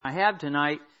I have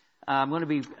tonight. I'm going to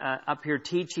be up here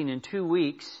teaching in 2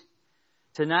 weeks.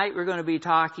 Tonight we're going to be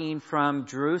talking from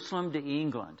Jerusalem to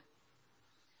England.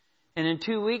 And in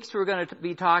 2 weeks we're going to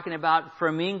be talking about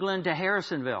from England to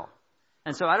Harrisonville.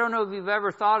 And so I don't know if you've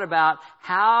ever thought about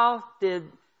how did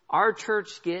our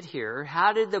church get here?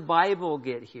 How did the Bible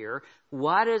get here?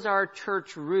 What is our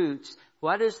church roots?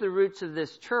 What is the roots of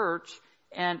this church?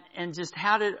 And just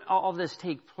how did all this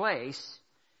take place?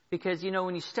 Because, you know,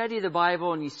 when you study the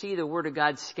Bible and you see the Word of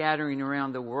God scattering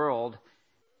around the world,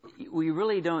 we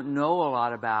really don't know a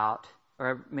lot about,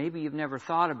 or maybe you've never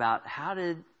thought about, how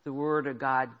did the Word of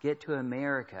God get to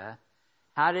America?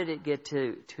 How did it get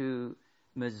to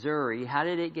Missouri? How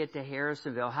did it get to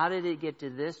Harrisonville? How did it get to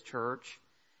this church?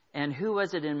 And who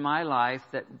was it in my life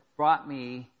that brought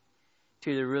me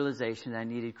to the realization that I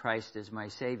needed Christ as my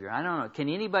Savior? I don't know. Can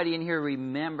anybody in here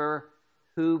remember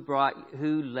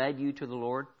who led you to the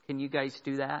Lord? Can you guys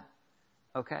do that?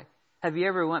 Okay. Have you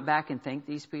ever went back and thanked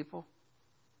these people?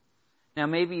 Now,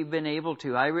 maybe you've been able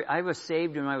to. I was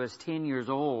saved when I was 10 years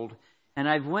old, and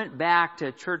I've went back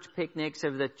to church picnics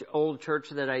of the old church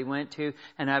that I went to,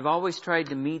 and I've always tried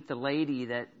to meet the lady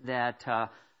that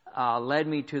led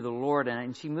me to the Lord,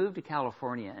 and she moved to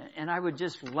California. And I would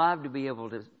just love to be able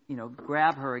to, you know,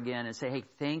 grab her again and say, hey,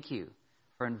 thank you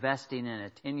for investing in a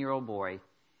 10-year-old boy,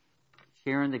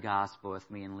 sharing the gospel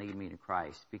with me and leading me to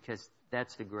Christ, because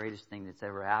that's the greatest thing that's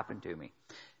ever happened to me.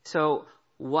 So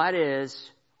what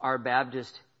is our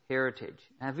Baptist heritage?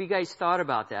 Have you guys thought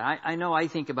about that? I know I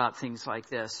think about things like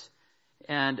this,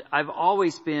 and I've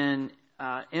always been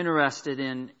interested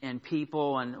in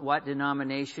people and what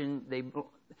denomination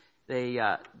they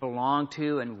belong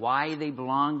to and why they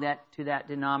belong to that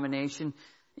denomination.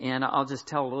 And I'll just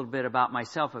tell a little bit about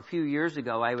myself. A few years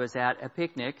ago, I was at a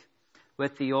picnic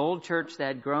with the old church that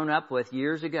I'd grown up with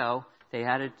years ago. They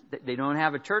don't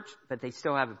have a church, but they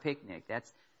still have a picnic.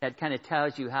 That kind of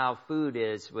tells you how food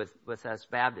is with us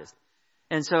Baptists.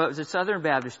 And so it was a Southern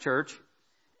Baptist church,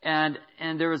 and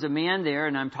there was a man there,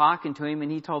 and I'm talking to him,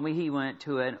 and he told me he went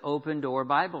to an Open Door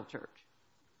Bible church.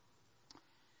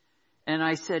 And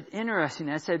I said, interesting.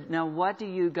 I said, now what do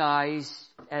you guys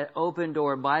at Open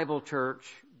Door Bible Church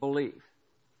believe?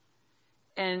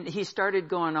 And he started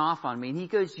going off on me. And he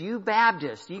goes, you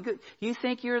Baptists, you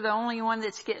think you're the only one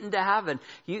that's getting to heaven.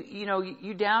 You know,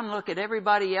 you down look at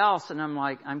everybody else. And I'm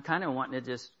like, I'm kind of wanting to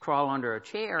just crawl under a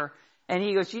chair. And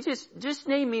he goes, you just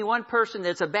name me one person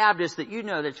that's a Baptist that you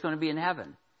know that's going to be in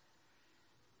heaven.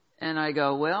 And I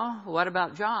go, well, what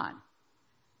about John?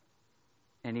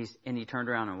 And he turned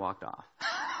around and walked off.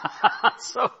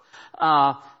 So,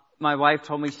 my wife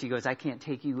told me, she goes, I can't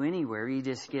take you anywhere. You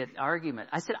just get argument.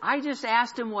 I said, I just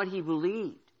asked him what he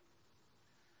believed.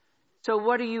 So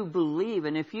what do you believe?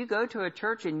 And if you go to a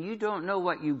church and you don't know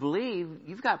what you believe,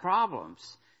 you've got problems.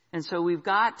 And so we've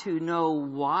got to know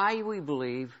why we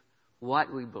believe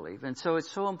what we believe. And so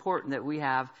it's so important that we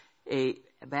have a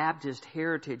Baptist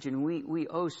heritage, and we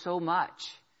owe so much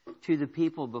to the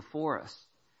people before us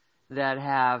that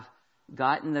have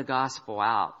gotten the gospel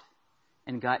out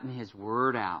and gotten His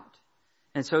Word out.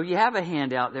 And so you have a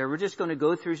handout there. We're just going to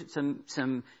go through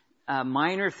some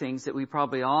minor things that we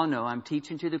probably all know. I'm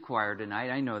teaching to the choir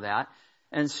tonight. I know that.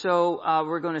 And so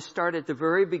we're going to start at the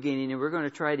very beginning, and we're going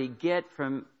to try to get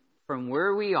from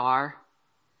where we are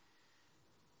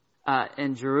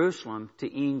in Jerusalem to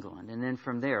England. And then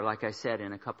from there, like I said,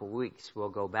 in a couple of weeks, we'll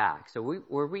go back. So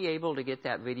were we able to get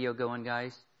that video going,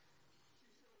 guys?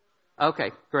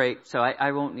 Okay, great. So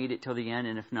I won't need it till the end,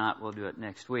 and if not, we'll do it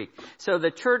next week. So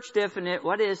the church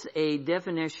what is a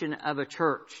definition of a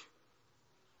church?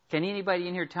 Can anybody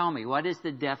in here tell me, what is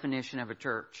the definition of a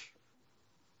church?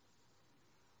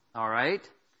 All right.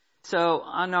 So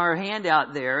on our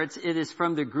handout there, it is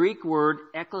from the Greek word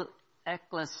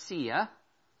ekklesia.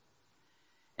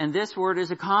 And this word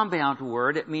is a compound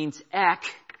word. It means ek,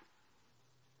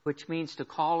 which means to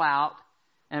call out.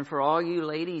 And for all you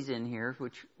ladies in here,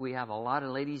 which we have a lot of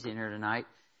ladies in here tonight,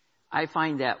 I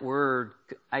find that word,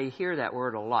 I hear that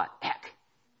word a lot. Ek.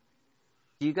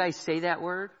 Do you guys say that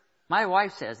word? My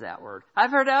wife says that word.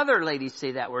 I've heard other ladies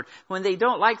say that word. When they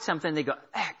don't like something, they go,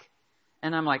 ek.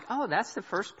 And I'm like, oh, that's the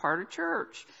first part of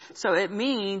church. So it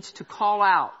means to call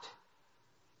out.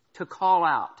 To call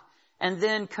out. And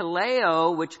then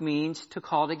kaleo, which means to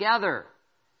call together.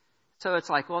 So it's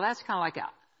like, well, that's kind of like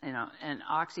an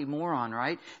oxymoron,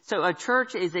 right? So a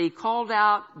church is a called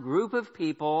out group of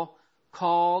people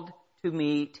called to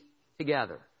meet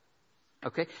together.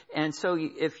 Okay? And so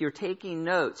if you're taking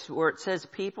notes where it says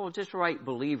people, just write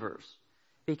believers.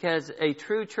 Because a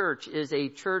true church is a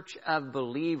church of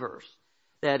believers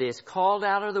that is called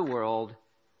out of the world,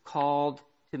 called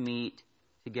to meet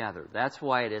together. That's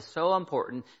why it is so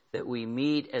important that we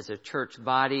meet as a church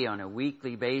body on a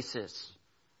weekly basis.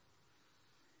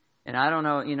 And I don't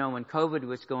know, when COVID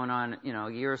was going on,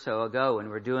 a year or so ago, and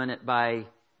we're doing it by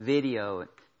video,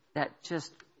 that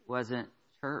just wasn't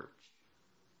church.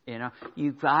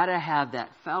 You've got to have that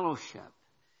fellowship.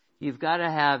 You've got to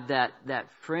have that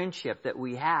friendship that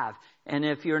we have. And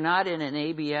if you're not in an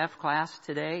ABF class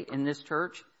today in this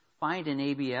church, find an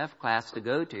ABF class to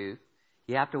go to.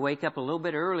 You have to wake up a little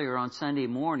bit earlier on Sunday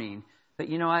morning. But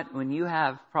you know what? When you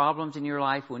have problems in your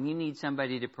life, when you need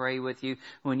somebody to pray with you,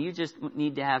 when you just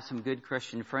need to have some good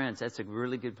Christian friends, that's a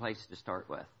really good place to start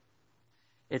with.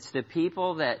 It's the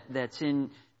people that's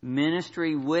in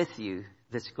ministry with you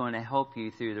that's going to help you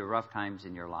through the rough times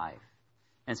in your life.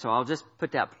 And so I'll just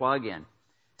put that plug in.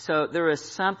 So there is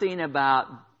something about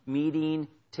meeting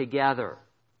together.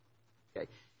 Okay.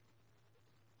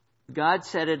 God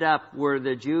set it up where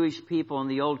the Jewish people in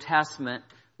the Old Testament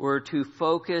were to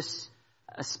focus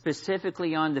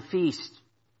specifically on the feast.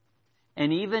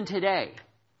 And even today,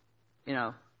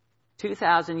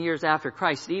 2,000 years after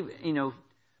Christ,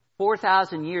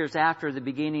 4,000 years after the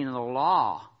beginning of the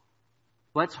law,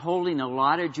 what's holding a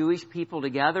lot of Jewish people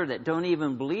together that don't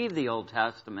even believe the Old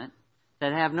Testament,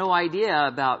 that have no idea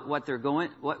about what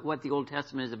the Old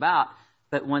Testament is about,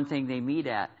 but one thing they meet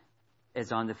at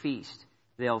is on the feast.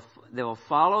 They'll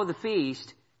follow the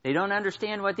feast. They don't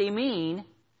understand what they mean,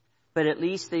 but at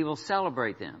least they will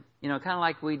celebrate them. Kind of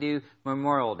like we do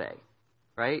Memorial Day,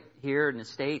 right? Here in the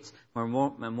States,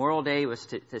 Memorial Day was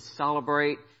to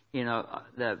celebrate,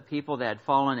 the people that had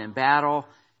fallen in battle.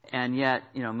 And yet,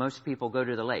 most people go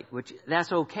to the lake, which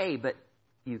that's okay, but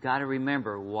you've got to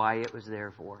remember why it was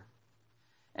there for.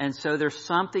 And so there's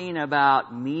something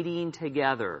about meeting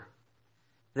together.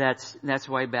 That's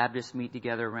why Baptists meet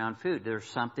together around food. There's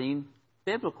something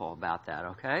biblical about that,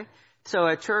 okay? So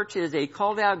a church is a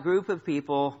called out group of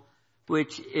people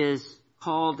which is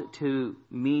called to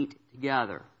meet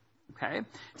together, okay?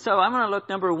 So I'm going to look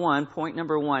point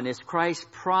number one is Christ's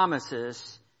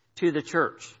promises to the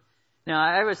church. Now,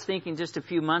 I was thinking just a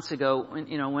few months ago,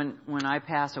 when I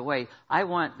pass away, I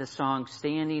want the song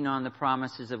 "Standing on the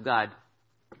Promises of God"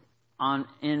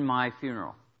 in my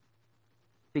funeral,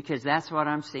 because that's what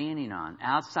I'm standing on.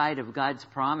 Outside of God's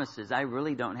promises, I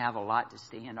really don't have a lot to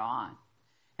stand on,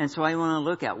 and so I want to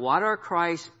look at what are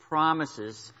Christ's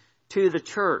promises to the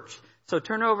church. So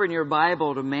turn over in your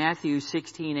Bible to Matthew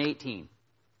 16:18.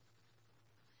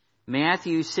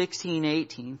 Matthew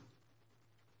 16:18.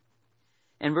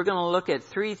 And we're going to look at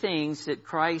three things that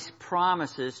Christ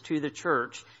promises to the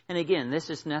church. And again, this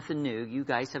is nothing new. You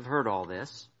guys have heard all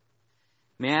this.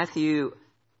 Matthew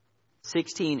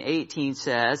 16:18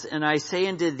 says, "And I say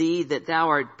unto thee that thou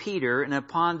art Peter, and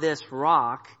upon this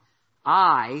rock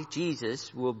I,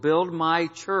 Jesus, will build my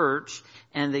church,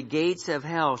 and the gates of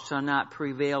hell shall not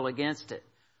prevail against it."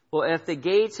 Well, if the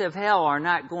gates of hell are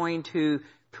not going to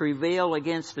prevail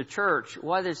against the church,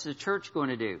 what is the church going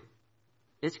to do?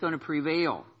 It's going to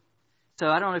prevail. So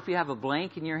I don't know if you have a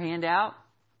blank in your handout.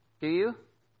 Do you?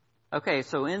 Okay,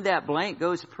 so in that blank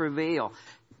goes prevail.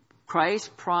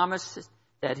 Christ promised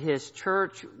that his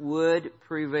church would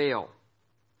prevail.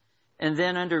 And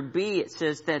then under B, it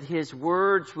says that his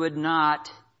words would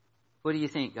not. What do you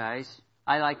think, guys?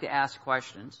 I like to ask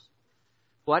questions.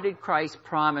 What did Christ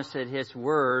promise that his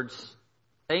words,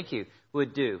 thank you,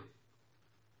 would do?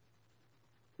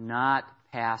 Not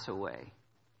pass away.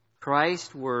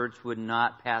 Christ's words would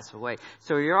not pass away.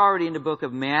 So you're already in the book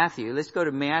of Matthew. Let's go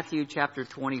to Matthew chapter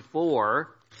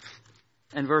 24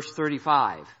 and verse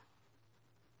 35.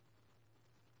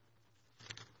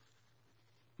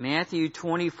 Matthew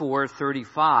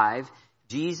 24:35,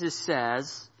 Jesus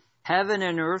says, "Heaven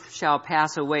and earth shall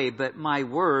pass away, but my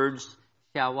words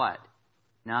shall" what?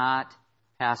 Not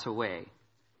pass away.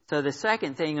 So the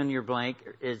second thing on your blank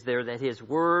is there that his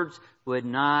words would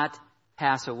not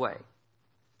pass away.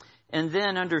 And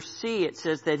then under C, it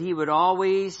says that he would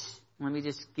always, let me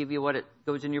just give you what it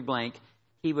goes in your blank,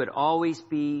 he would always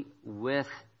be with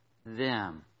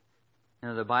them.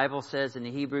 Now the Bible says in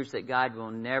the Hebrews that God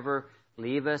will never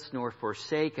leave us nor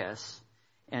forsake us.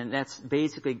 And that's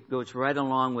basically goes right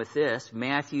along with this,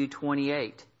 Matthew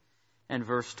 28 and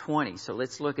verse 20. So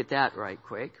let's look at that right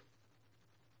quick.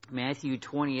 Matthew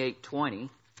 28:20.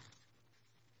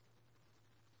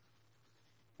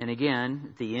 And again,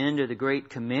 at the end of the Great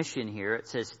Commission here, it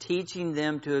says, "Teaching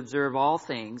them to observe all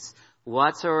things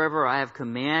whatsoever I have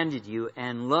commanded you,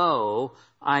 and lo,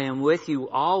 I am with you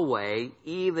always,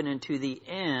 even unto the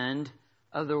end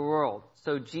of the world."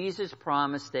 So Jesus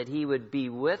promised that he would be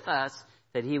with us,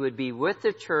 that he would be with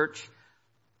the church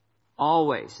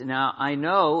Always. Now, I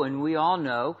know, and we all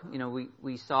know,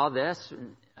 we saw this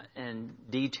in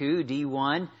D2,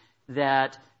 D1,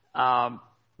 that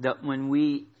when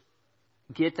we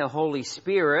get the Holy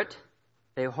Spirit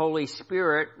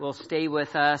will stay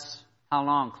with us, how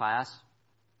long, class?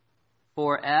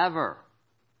 Forever.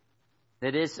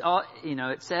 That is,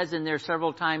 it says in there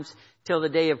several times till the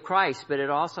day of Christ, but it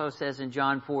also says in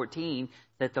John 14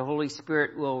 that the Holy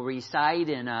Spirit will reside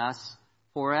in us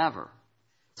forever.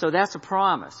 So that's a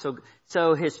promise.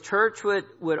 So His church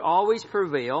would always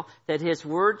prevail, that His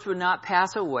words would not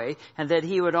pass away, and that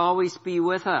He would always be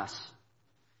with us.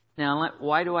 Now,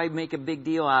 why do I make a big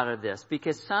deal out of this?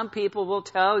 Because some people will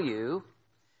tell you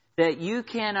that you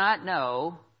cannot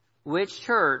know which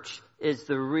church is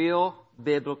the real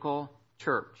biblical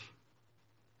church.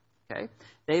 Okay?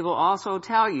 They will also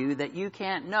tell you that you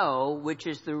can't know which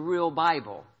is the real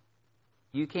Bible.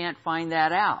 You can't find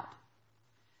that out.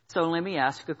 So let me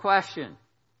ask a question.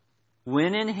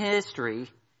 When in history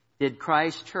did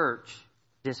Christ Church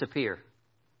disappear?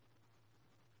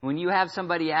 When you have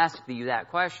somebody ask you that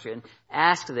question,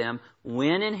 ask them,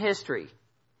 when in history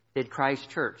did Christ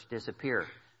Church disappear?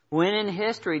 When in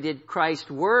history did Christ's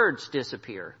words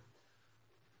disappear?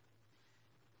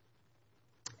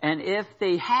 And if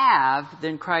they have,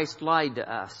 then Christ lied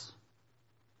to us.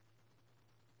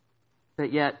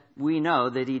 But yet we know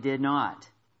that He did not.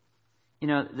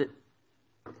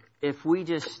 If we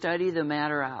just study the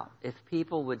matter out, if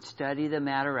people would study the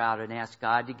matter out and ask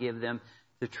God to give them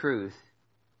the truth,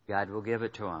 God will give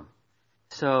it to them.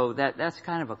 So that's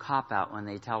kind of a cop-out when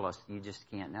they tell us you just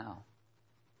can't know.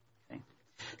 Okay?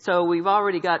 So we've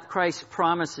already got Christ's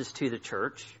promises to the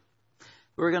church.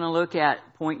 We're going to look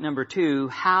at point number 2,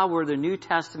 how were the New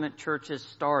Testament churches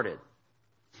started?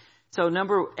 So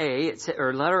letter A,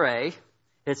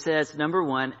 it says, number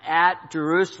 1, at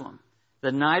Jerusalem,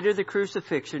 the night of the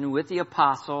crucifixion with the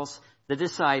apostles, the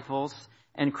disciples,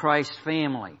 and Christ's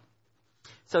family.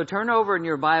 So turn over in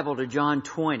your Bible to John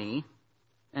 20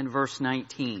 and verse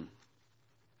 19.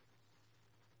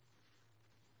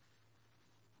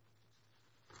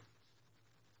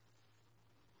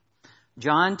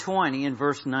 John 20 and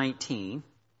verse 19.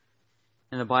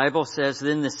 And the Bible says,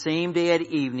 then the same day at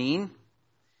evening,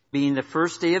 being the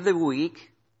first day of the week,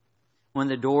 when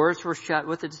the doors were shut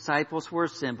with the disciples were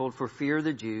assembled for fear of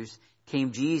the Jews,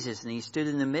 came Jesus, and He stood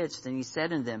in the midst, and He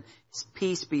said unto them,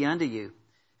 peace be unto you.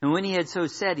 And when He had so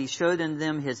said, He showed unto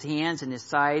them His hands and His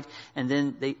side, and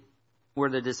then were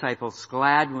the disciples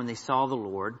glad when they saw the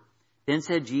Lord. Then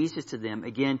said Jesus to them,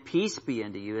 again, peace be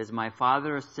unto you, as my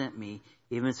Father has sent me,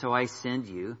 even so I send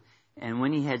you. And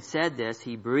when He had said this,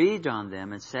 He breathed on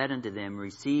them and said unto them,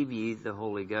 receive ye the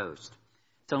Holy Ghost.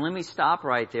 So let me stop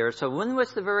right there. So when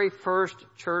was the very first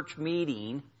church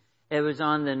meeting? It was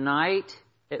on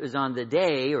the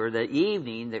day or the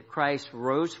evening that Christ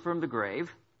rose from the grave.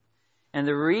 And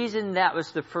the reason that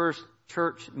was the first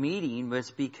church meeting was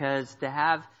because to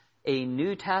have a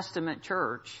New Testament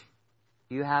church,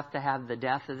 you have to have the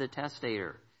death of the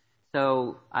testator.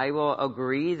 So I will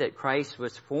agree that Christ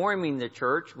was forming the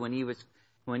church when he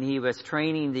was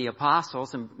training the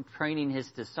apostles and training His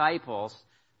disciples.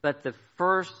 But the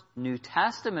first New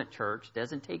Testament church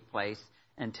doesn't take place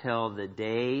until the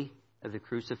day of the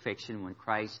crucifixion, when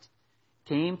Christ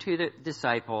came to the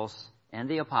disciples and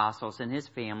the apostles and His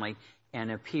family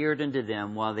and appeared unto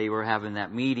them while they were having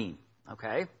that meeting.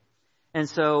 Okay? And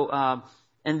so,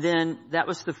 and then that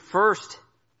was the first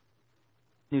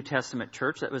New Testament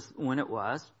church. That was when it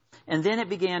was. And then it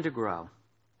began to grow.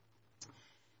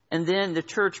 And then the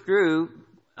church grew.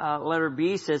 Letter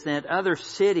B says that other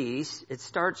cities, it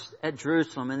starts at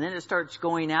Jerusalem, and then it starts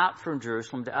going out from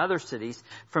Jerusalem to other cities,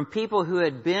 from people who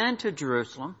had been to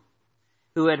Jerusalem,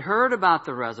 who had heard about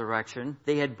the resurrection.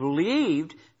 They had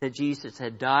believed that Jesus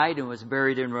had died and was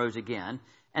buried and rose again.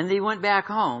 And they went back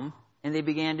home and they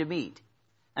began to meet.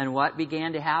 And what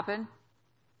began to happen?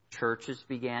 Churches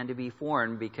began to be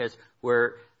formed, because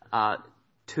where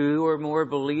 2 or more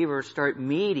believers start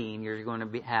meeting, you're going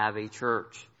to have a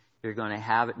church. You're going to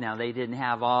have it. Now, they didn't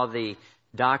have all the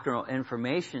doctrinal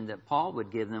information that Paul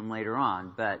would give them later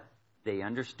on, but they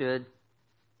understood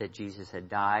that Jesus had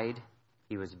died,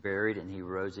 He was buried, and He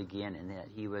rose again, and that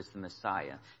He was the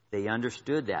Messiah. They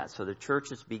understood that. So the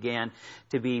churches began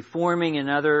to be forming in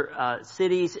other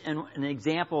cities, and an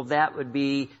example of that would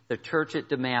be the church at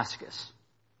Damascus.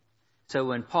 So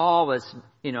when Paul was,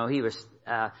 he was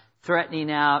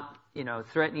threatenings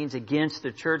against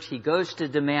the church, he goes to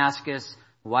Damascus.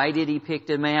 Why did he pick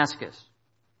Damascus?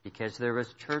 Because there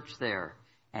was church there.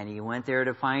 And he went there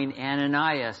to find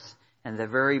Ananias. And the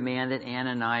very man that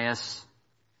Ananias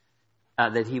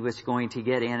that he was going to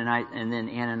get Ananias, and then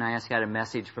Ananias got a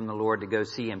message from the Lord to go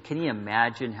see him. Can you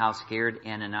imagine how scared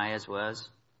Ananias was?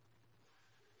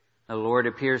 The Lord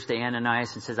appears to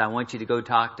Ananias and says, I want you to go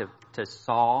talk to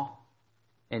Saul.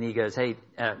 And he goes, hey,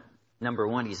 number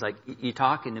one, he's like, you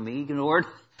talking to me, Lord?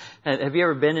 Have you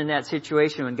ever been in that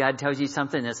situation when God tells you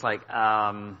something that's like,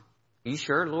 you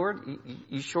sure, Lord?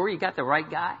 You sure you got the right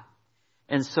guy?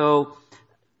 And so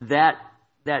that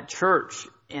church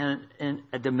in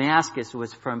Damascus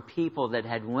was from people that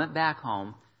had went back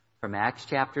home from Acts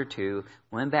chapter 2,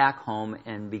 went back home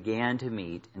and began to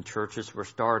meet, and churches were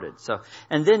started. So,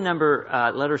 and then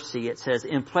letter C, it says,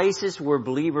 in places where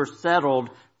believers settled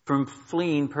from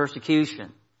fleeing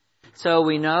persecution. So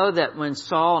we know that when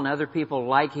Saul and other people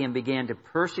like him began to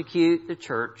persecute the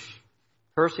church,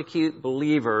 persecute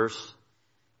believers,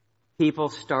 people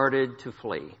started to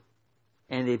flee.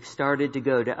 And they started to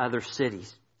go to other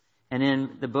cities. And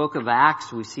in the book of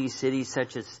Acts, we see cities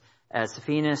such as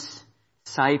Phoenix,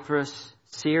 Cyprus,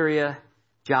 Syria,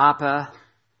 Joppa,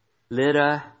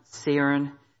 Lydda,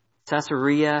 Syrian,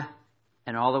 Caesarea,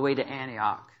 and all the way to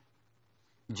Antioch.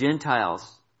 Gentiles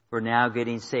were now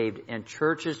getting saved, and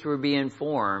churches were being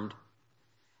formed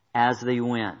as they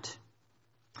went.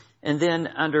 And then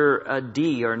under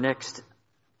D, our next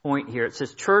point here, it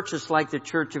says churches like the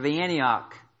Church of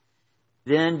Antioch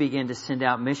then began to send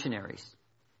out missionaries,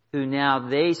 who now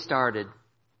they started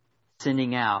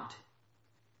sending out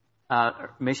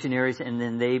missionaries, and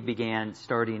then they began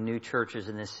starting new churches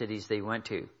in the cities they went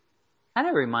to. Kind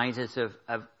of reminds us of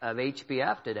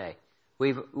HBF today.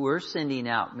 We're sending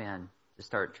out men to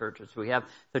start churches. We have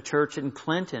the church in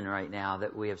Clinton right now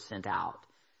that we have sent out.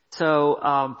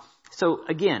 So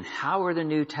again, how were the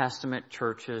New Testament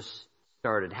churches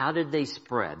started? How did they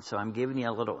spread? So I'm giving you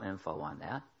a little info on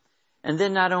that. And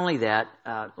then not only that,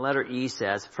 letter E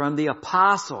says, from the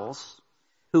apostles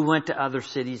who went to other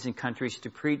cities and countries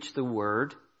to preach the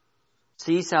word,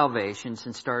 see salvations,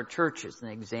 and start churches. An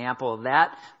example of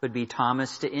that would be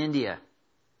Thomas to India,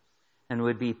 and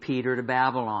would be Peter to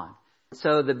Babylon.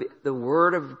 So the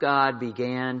word of God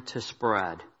began to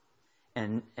spread.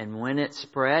 And when it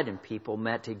spread and people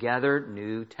met together,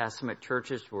 New Testament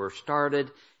churches were started,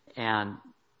 and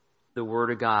the word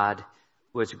of God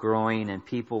was growing, and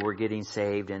people were getting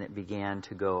saved, and it began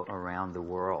to go around the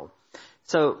world.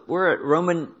 So we're at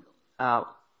Roman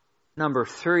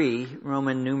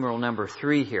numeral number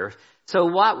 3 here. So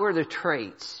what were the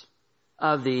traits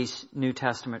of these New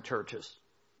Testament churches?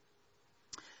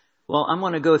 Well, I'm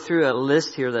going to go through a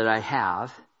list here that I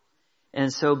have.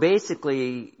 And so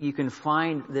basically, you can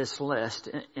find this list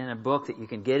in a book that you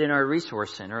can get in our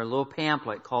resource center, a little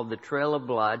pamphlet called The Trail of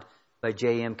Blood by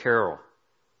J.M. Carroll.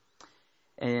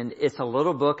 And it's a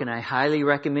little book, and I highly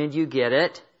recommend you get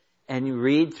it and you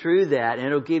read through that, and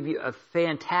it'll give you a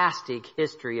fantastic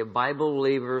history of Bible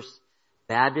believers,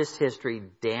 Baptist history,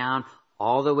 down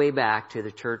all the way back to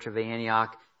the Church of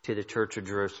Antioch, to the Church of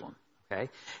Jerusalem. Okay?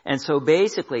 And so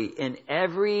basically, in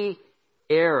every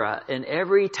era, in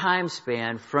every time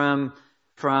span from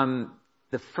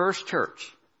the first church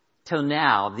till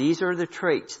now, these are the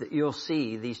traits that you'll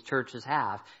see these churches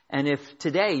have. And if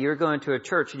today you're going to a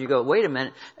church and you go, wait a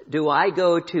minute, do I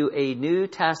go to a New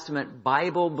Testament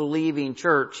Bible-believing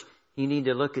church? You need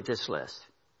to look at this list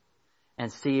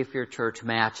and see if your church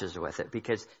matches with it,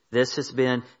 because this has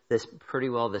been pretty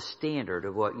well the standard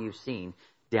of what you've seen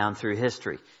down through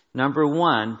history. Number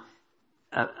one,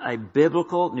 a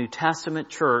biblical New Testament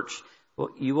church, well,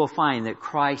 you will find that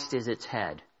Christ is its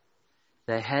head.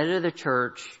 The head of the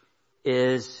church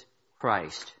is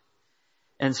Christ.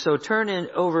 And so turn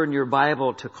over in your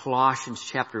Bible to Colossians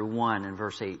chapter 1 and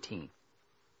verse 18.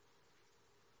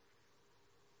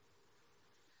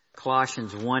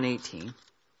 Colossians 1:18.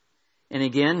 And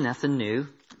again, nothing new,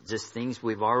 just things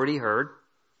we've already heard.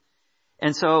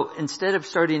 And so instead of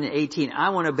starting at 18, I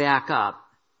want to back up.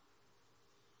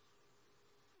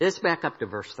 Let's back up to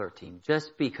verse 13,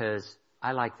 just because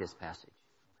I like this passage.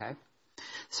 Okay?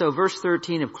 So verse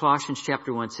 13 of Colossians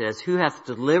chapter 1 says, who hath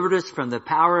delivered us from the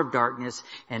power of darkness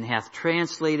and hath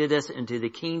translated us into the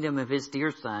kingdom of his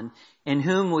dear Son, in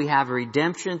whom we have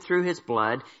redemption through his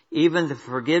blood, even the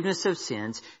forgiveness of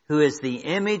sins, who is the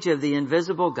image of the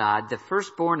invisible God, the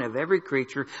firstborn of every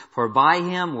creature, for by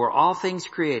him were all things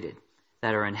created,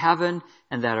 that are in heaven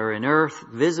and that are in earth,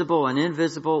 visible and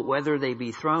invisible, whether they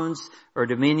be thrones or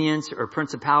dominions or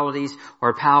principalities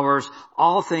or powers.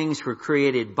 All things were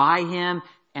created by him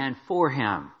and for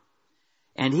him.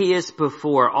 And he is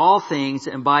before all things,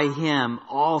 and by him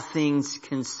all things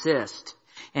consist.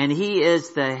 And he is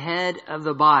the head of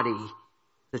the body,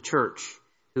 the church,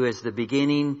 who is the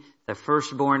beginning, the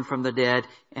firstborn from the dead,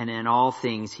 and in all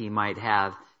things he might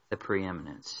have the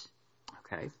preeminence.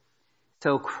 Okay?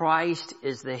 So Christ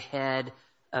is the head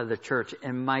of the church.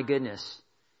 And my goodness,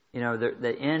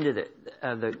 the end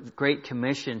of the Great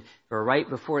Commission, or right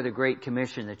before the Great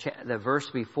Commission, the verse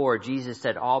before, Jesus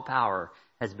said, all power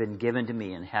has been given to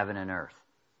me in heaven and earth.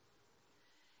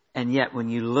 And yet when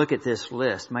you look at this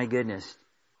list, my goodness,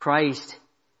 Christ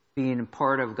being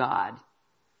part of God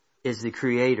is the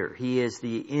creator. He is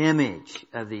the image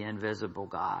of the invisible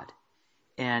God.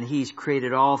 And he's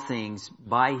created all things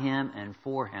by him and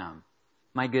for him.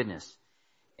 My goodness.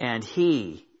 And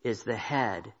he is the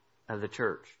head of the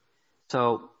church.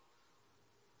 So,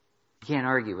 you can't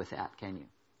argue with that, can you?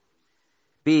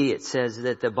 B, it says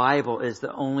that the Bible is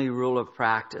the only rule of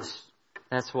practice.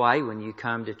 That's why when you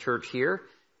come to church here,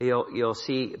 you'll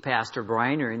see Pastor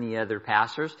Brian or any other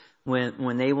pastors,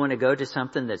 when they want to go to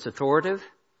something that's authoritative,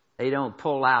 they don't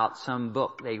pull out some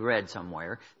book they read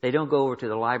somewhere. They don't go over to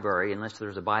the library unless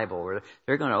there's a Bible, or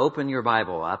they're going to open your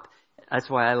Bible up. That's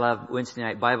why I love Wednesday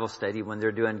night Bible study when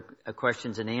they're doing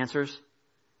questions and answers.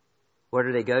 Where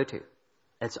do they go to?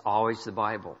 It's always the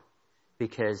Bible,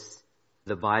 because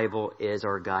the Bible is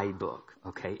our guidebook.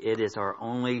 Okay, it is our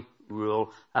only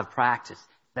rule of practice.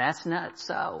 That's not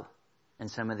so in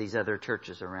some of these other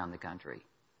churches around the country.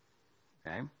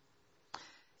 Okay.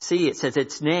 See, it says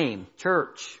its name,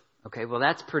 church. Okay, well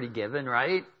that's pretty given,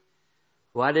 right?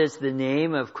 What is the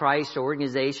name of Christ's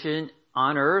organization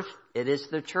on earth? It is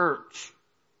the church.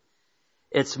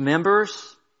 Its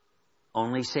members,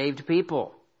 only saved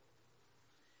people.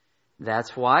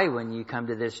 That's why when you come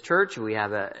to this church, we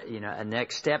have a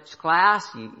next steps class.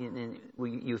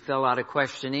 You fill out a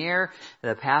questionnaire.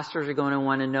 The pastors are going to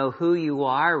want to know who you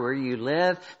are, where you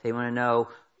live. They want to know,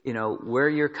 where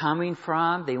you're coming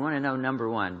from. They want to know, number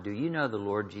one, do you know the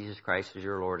Lord Jesus Christ as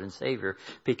your Lord and Savior?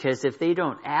 Because if they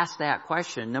don't ask that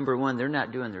question, number one, they're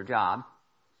not doing their job.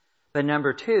 But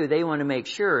number two, they want to make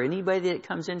sure anybody that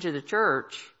comes into the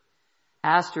church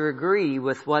has to agree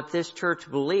with what this church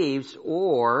believes,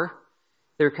 or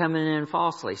they're coming in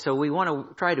falsely. So we want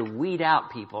to try to weed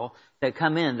out people that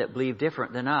come in that believe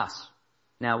different than us.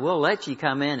 Now, we'll let you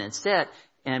come in and sit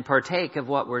and partake of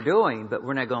what we're doing, but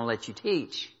we're not going to let you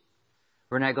teach.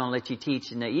 We're not going to let you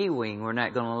teach in the E-wing. We're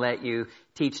not going to let you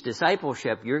teach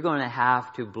discipleship. You're going to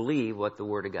have to believe what the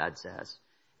Word of God says.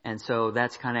 And so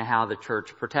that's kind of how the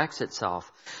church protects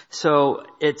itself. So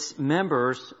its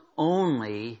members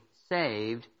only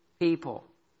saved people.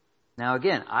 Now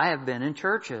again, I have been in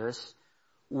churches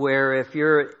where if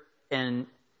you're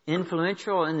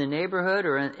influential in the neighborhood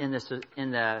or in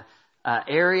the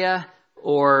area,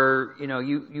 or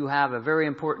you have a very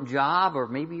important job, or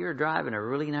maybe you're driving a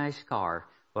really nice car,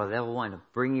 well, they'll want to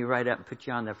bring you right up and put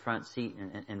you on the front seat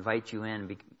and invite you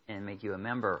in and make you a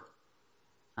member.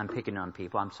 I'm picking on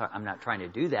people. I'm sorry. I'm not trying to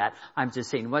do that. I'm just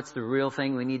saying, what's the real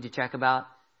thing we need to check about?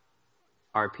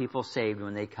 Are people saved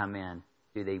when they come in?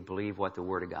 Do they believe what the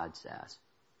Word of God says?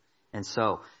 And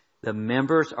so the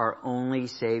members are only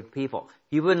saved people.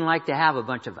 You wouldn't like to have a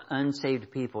bunch of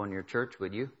unsaved people in your church,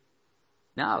 would you?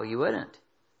 No, you wouldn't.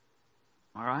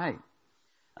 All right.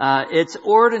 It's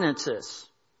ordinances.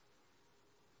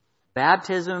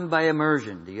 Baptism by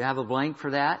immersion. Do you have a blank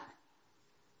for that?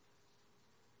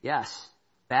 Yes.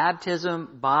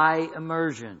 Baptism by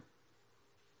immersion.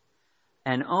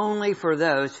 And only for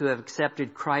those who have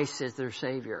accepted Christ as their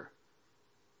Savior.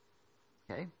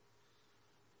 Okay?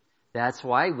 That's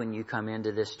why when you come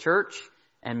into this church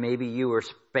and maybe you were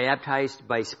baptized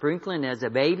by sprinkling as a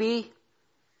baby,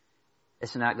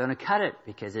 it's not going to cut it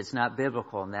because it's not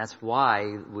biblical. And that's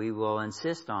why we will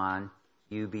insist on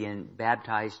you being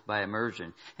baptized by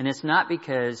immersion. And it's not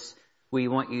because we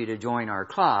want you to join our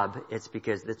club. It's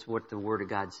because that's what the Word of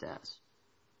God says.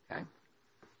 Okay?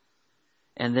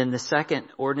 And then the second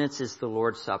ordinance is the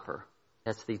Lord's Supper.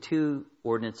 That's the two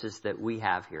ordinances that we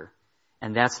have here.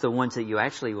 And that's the ones that you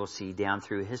actually will see down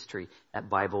through history at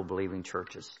Bible-believing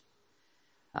churches.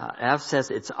 F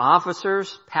says it's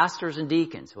officers, pastors, and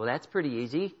deacons. Well, that's pretty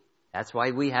easy. That's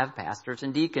why we have pastors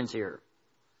and deacons here.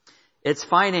 It's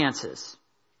finances,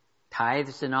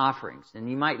 tithes and offerings. And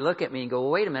you might look at me and go,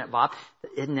 well, wait a minute, Bob,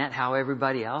 isn't that how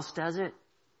everybody else does it?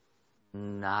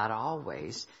 Not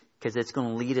always, because it's going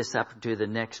to lead us up to the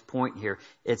next point here.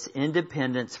 It's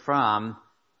independence from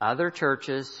other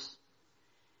churches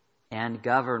and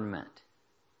government.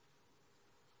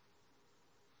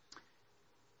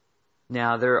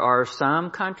 Now, there are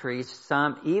some countries,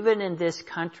 even in this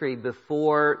country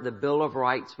before the Bill of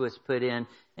Rights was put in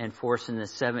force in the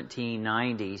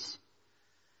 1790s,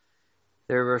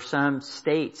 there were some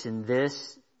states in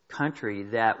this country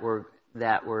that were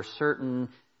that were certain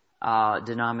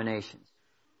denominations.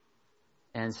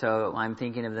 And so I'm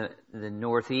thinking of the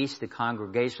Northeast. The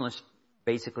Congregationalists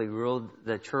basically ruled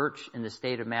the church in the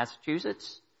state of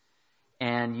Massachusetts.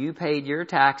 And you paid your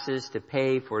taxes to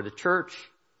pay for the church.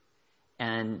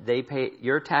 And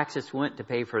your taxes went to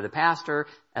pay for the pastor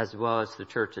as well as the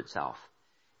church itself.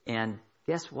 And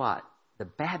guess what? The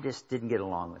Baptists didn't get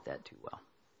along with that too well.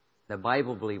 The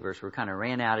Bible believers were kind of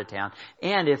ran out of town.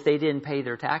 And if they didn't pay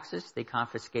their taxes, they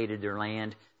confiscated their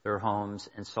land, their homes,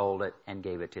 and sold it and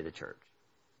gave it to the church.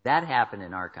 That happened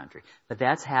in our country. But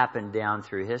that's happened down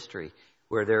through history,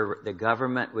 where the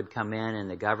government would come in and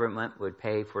the government would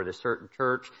pay for the certain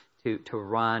church to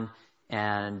run.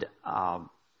 And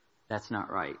that's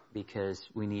not right, because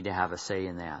we need to have a say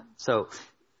in that. So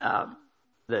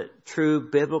the true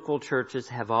biblical churches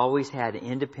have always had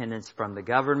independence from the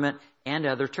government and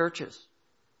other churches.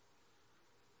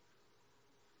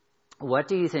 What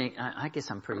do you think? I guess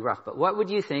I'm pretty rough, but what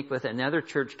would you think if another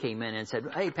church came in and said,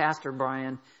 "Hey, Pastor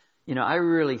Brian, I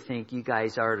really think you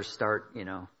guys are to start,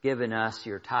 giving us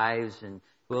your tithes, and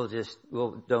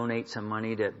we'll donate some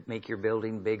money to make your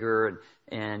building bigger,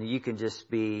 and you can just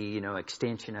be,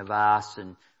 extension of us,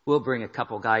 and we'll bring a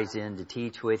couple guys in to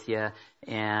teach with you,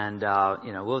 and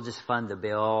we'll just fund the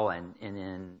bill."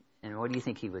 And what do you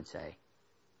think he would say?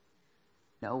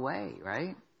 No way,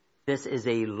 right? This is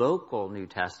a local New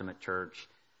Testament church,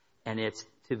 and it's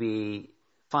to be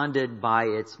funded by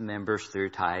its members through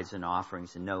tithes and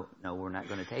offerings. And no, we're not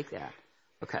going to take that.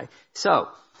 Okay, so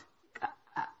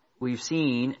we've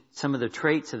seen some of the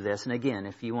traits of this. And again,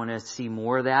 if you want to see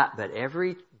more of that, but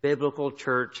every biblical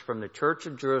church, from the Church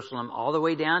of Jerusalem all the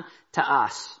way down to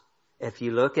us, if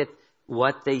you look at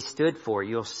what they stood for,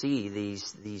 you'll see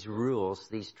these rules,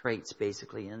 these traits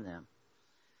basically in them.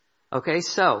 Okay,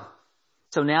 so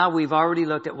now we've already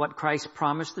looked at what Christ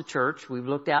promised the church. We've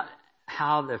looked at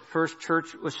how the first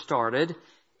church was started,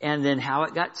 and then how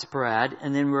it got spread.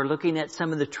 And then we're looking at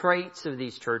some of the traits of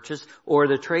these churches, or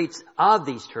the traits of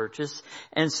these churches.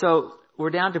 And so we're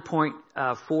down to point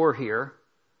 4 here.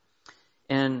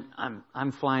 And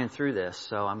I'm flying through this,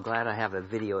 so I'm glad I have a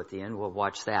video at the end. We'll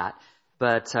watch that.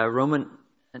 But Roman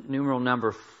numeral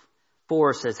number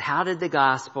 4 says, how did the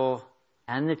gospel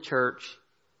and the church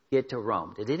get to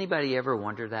Rome? Did anybody ever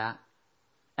wonder that?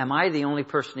 Am I the only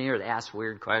person here that asks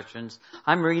weird questions?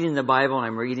 I'm reading the Bible and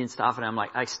I'm reading stuff, and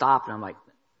I stop and I'm like,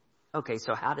 okay,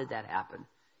 so how did that happen?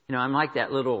 I'm like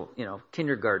that little,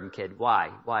 kindergarten kid. Why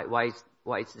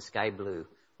is the sky blue?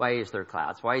 Why is there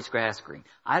clouds? Why is grass green?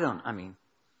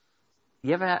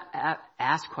 You ever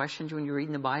ask questions when you're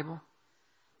reading the Bible?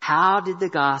 How did the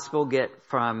gospel get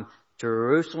from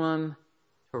Jerusalem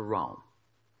to Rome?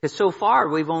 Because so far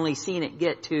we've only seen it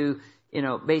get to,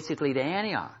 basically to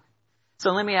Antioch.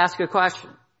 So let me ask you a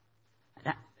question.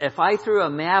 If I threw a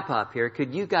map up here,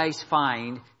 could you guys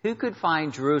who could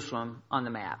find Jerusalem on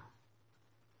the map?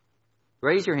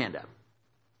 Raise your hand up.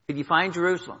 Could you find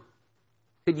Jerusalem?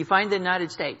 Could you find the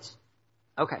United States?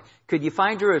 Okay. Could you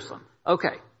find Jerusalem?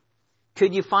 Okay.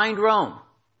 Could you find Rome?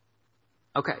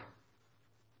 Okay.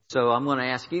 So I'm going to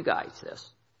ask you guys this.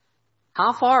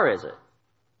 How far is it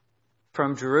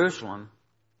from Jerusalem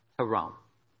to Rome?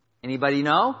 Anybody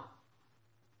know?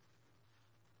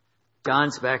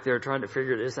 John's back there trying to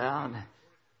figure this out.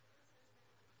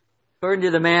 According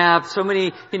to the map, so many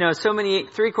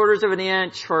 3/4 of an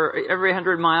inch for every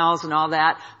 100 miles and all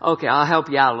that. Okay, I'll help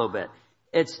you out a little bit.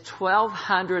 It's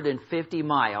 1,250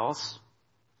 miles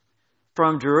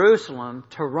from Jerusalem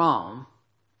to Rome.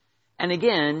 And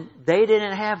again, they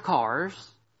didn't have cars.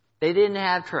 They didn't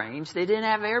have trains. They didn't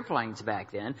have airplanes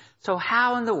back then. So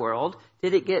how in the world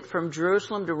did it get from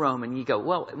Jerusalem to Rome? And you go,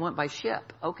 well, it went by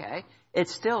ship. Okay.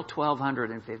 It's still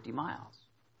 1,250 miles.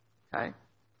 Okay.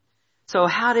 So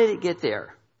how did it get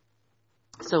there?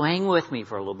 So hang with me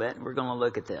for a little bit, and we're going to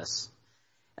look at this.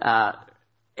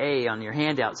 A on your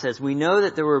handout says, we know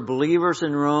that there were believers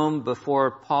in Rome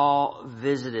before Paul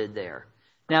visited there.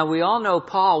 Now we all know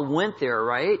Paul went there,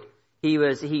 right?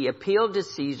 He appealed to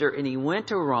Caesar and he went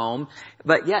to Rome,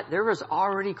 but yet there was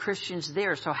already Christians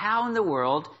there. So how in the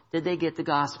world did they get the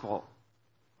gospel?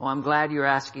 Well, I'm glad you're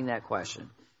asking that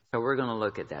question. So we're going to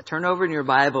look at that. Turn over in your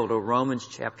Bible to Romans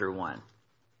chapter 1.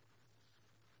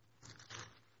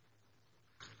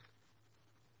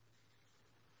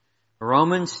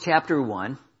 Romans chapter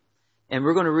 1. And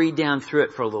we're going to read down through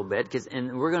it for a little bit,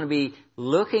 and we're going to be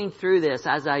looking through this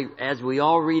as we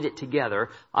all read it together.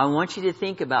 I want you to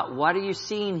think about what are you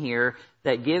seeing here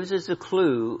that gives us a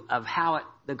clue of how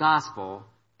the gospel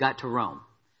got to Rome.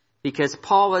 Because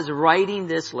Paul was writing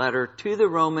this letter to the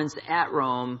Romans at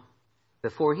Rome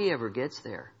before he ever gets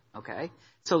there. Okay?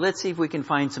 So let's see if we can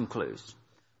find some clues.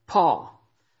 Paul,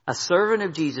 a servant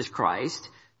of Jesus Christ,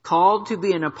 called to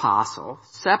be an apostle,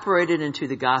 separated into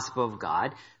the gospel of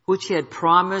God, which he had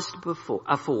promised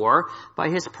afore by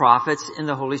his prophets in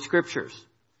the Holy Scriptures,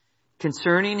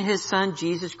 concerning his Son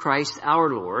Jesus Christ our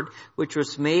Lord, which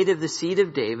was made of the seed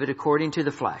of David according to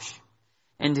the flesh,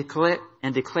 and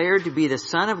declared to be the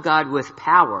Son of God with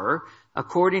power,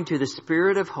 according to the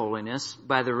Spirit of holiness,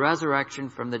 by the resurrection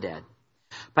from the dead,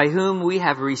 by whom we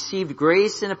have received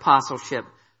grace and apostleship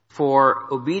for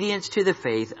obedience to the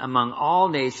faith among all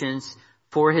nations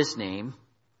for his name,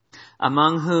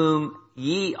 among whom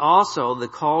ye also, the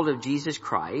called of Jesus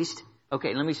Christ.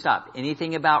 Okay, let me stop.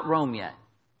 Anything about Rome yet?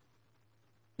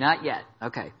 Not yet.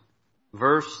 Okay.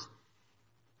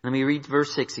 Let me read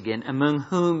verse 6 again. Among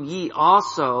whom ye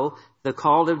also, the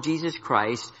called of Jesus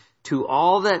Christ, to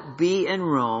all that be in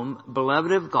Rome,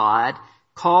 beloved of God,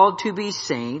 called to be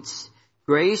saints,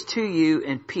 grace to you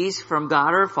and peace from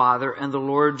God our Father and the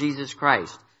Lord Jesus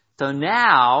Christ. So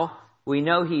now we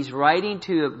know he's writing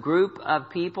to a group of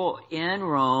people in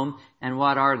Rome, and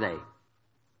what are they?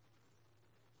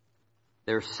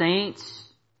 They're saints.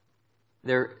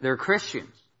 They're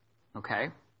Christians. Okay?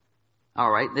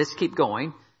 All right, let's keep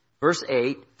going. Verse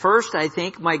 8, first I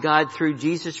thank my God through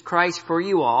Jesus Christ for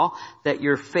you all, that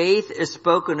your faith is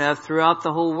spoken of throughout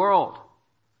the whole world.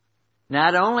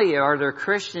 Not only are there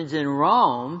Christians in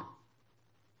Rome,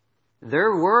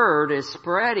 their word is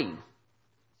spreading.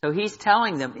 So he's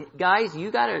telling them, guys,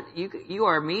 you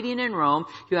are meeting in Rome,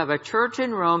 you have a church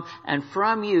in Rome, and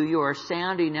from you are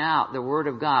sounding out the word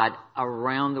of God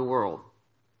around the world.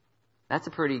 That's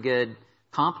a pretty good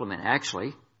compliment,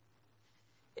 actually.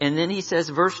 And then he says,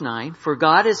 verse 9, for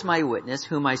God is my witness,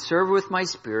 whom I serve with my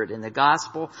spirit in the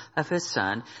gospel of his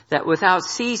Son, that without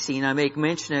ceasing I make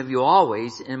mention of you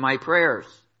always in my prayers,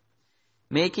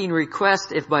 making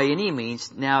request if by any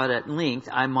means now at length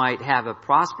I might have a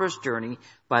prosperous journey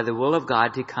by the will of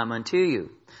God to come unto you.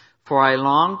 For I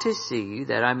long to see you,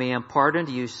 that I may impart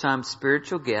unto you some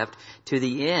spiritual gift, to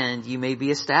the end you may be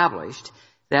established,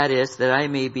 that is, that I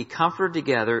may be comforted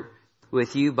together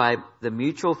with you by the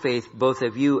mutual faith, both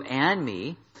of you and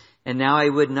me. And now I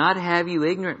would not have you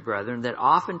ignorant, brethren, that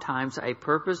oftentimes I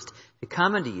purposed to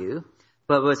come unto you,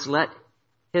 but was let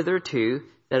hitherto,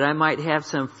 that I might have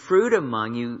some fruit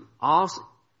among you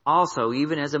also,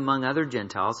 even as among other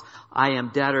Gentiles. I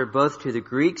am debtor both to the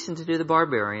Greeks and to the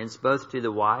barbarians, both to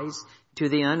the wise, to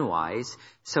the unwise.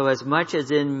 So as much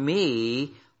as in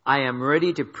me, I am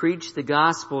ready to preach the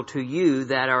gospel to you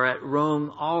that are at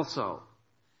Rome also.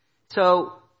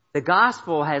 So the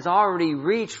gospel has already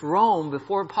reached Rome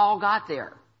before Paul got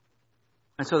there.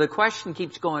 And so the question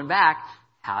keeps going back,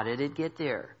 how did it get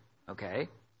there? Okay.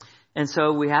 And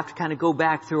so we have to kind of go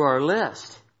back through our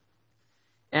list.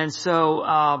 And so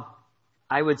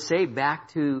I would say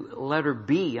back to letter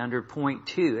B under point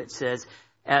 2. It says,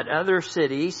 at other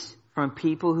cities from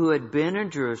people who had been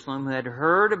in Jerusalem, who had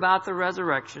heard about the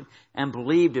resurrection and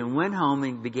believed, and went home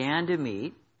and began to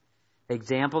meet.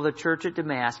 Example, the church at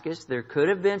Damascus. There could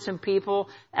have been some people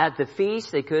at the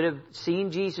feast. They could have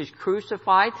seen Jesus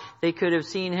crucified. They could have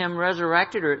seen him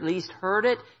resurrected, or at least heard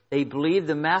it. They believed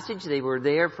the message. They were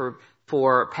there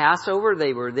for Passover.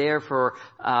 They were there for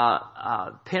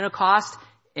Pentecost.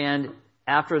 And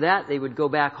after that, they would go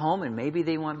back home, and maybe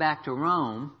they went back to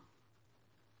Rome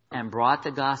and brought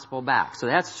the gospel back. So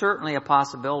that's certainly a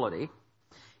possibility.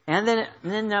 And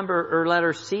then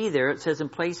letter C there, it says in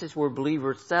places where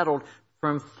believers settled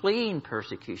from fleeing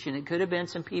persecution. It could have been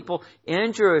some people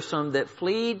in Jerusalem that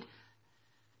fled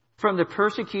from the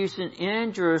persecution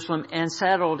in Jerusalem and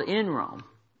settled in Rome.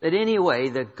 But anyway,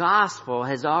 the gospel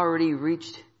has already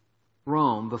reached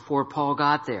Rome before Paul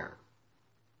got there.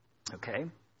 Okay?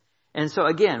 And so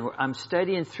again, I'm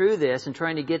studying through this and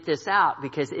trying to get this out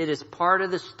because it is part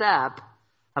of the step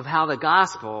of how the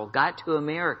gospel got to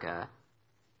America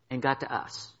and got to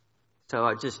us.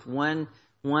 So just one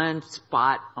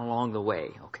spot along the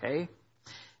way, okay?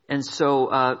 And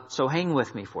so hang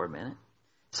with me for a minute.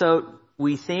 So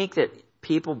we think that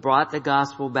people brought the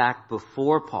gospel back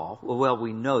before Paul. Well,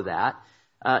 we know that.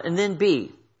 And then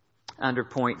B, under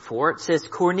point 4, it says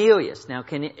Cornelius. Now,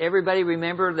 can everybody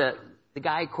remember the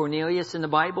guy Cornelius in the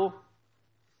Bible?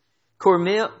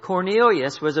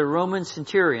 Cornelius was a Roman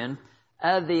centurion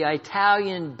of the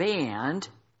Italian band,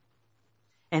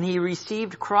 and he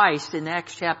received Christ in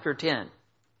Acts chapter 10.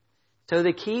 So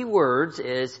the key words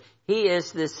is, he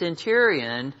is the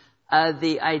centurion of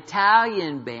the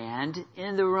Italian band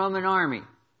in the Roman army.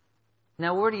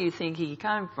 Now, where do you think he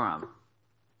came from?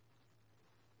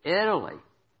 Italy.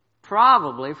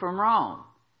 Probably from Rome.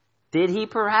 Did he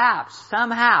perhaps,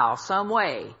 somehow, some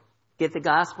way, get the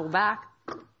gospel back?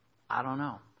 I don't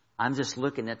know. I'm just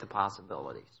looking at the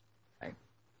possibilities. Okay?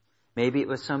 Maybe it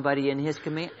was somebody in his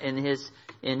command, in his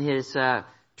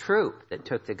troop that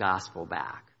took the gospel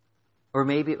back. Or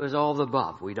maybe it was all the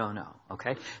above. We don't know.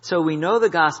 Okay? So we know the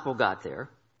gospel got there.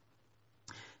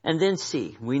 And then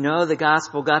C, we know the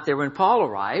gospel got there when Paul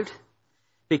arrived,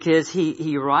 because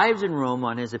he arrives in Rome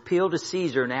on his appeal to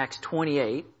Caesar in Acts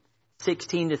 28,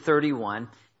 16 to 31,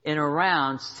 in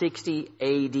around 60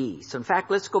 AD. So in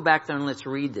fact, let's go back there and let's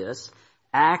read this.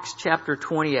 Acts chapter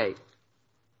 28.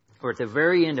 We're at the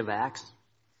very end of Acts,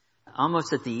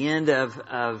 almost at the end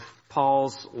of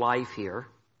Paul's life here,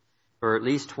 or at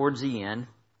least towards the end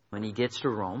when he gets to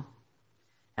Rome.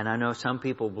 And I know some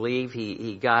people believe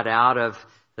he got out of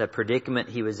the predicament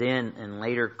he was in and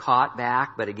later caught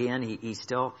back, but again, he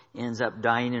still ends up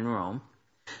dying in Rome.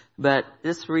 But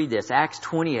let's read this, Acts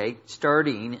 28,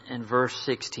 starting in verse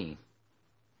 16.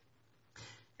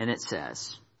 And it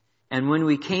says, "And when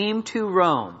we came to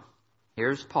Rome,"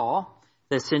 here's Paul,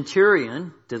 "the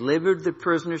centurion delivered the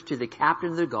prisoners to the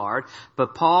captain of the guard,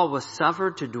 but Paul was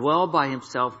suffered to dwell by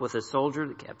himself with a soldier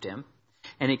that kept him.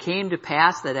 And it came to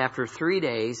pass that after 3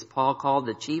 days, Paul called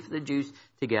the chief of the Jews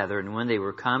together, and when they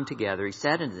were come together, he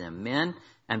said unto them, Men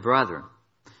and brethren,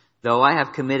 though I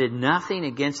have committed nothing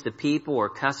against the people or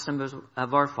customs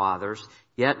of our fathers,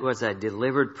 yet was I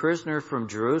delivered prisoner from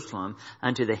Jerusalem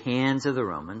unto the hands of the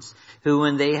Romans, who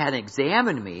when they had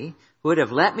examined me, would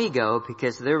have let me go,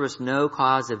 because there was no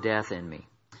cause of death in me.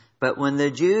 But when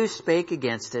the Jews spake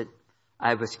against it,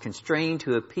 I was constrained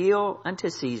to appeal unto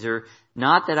Caesar,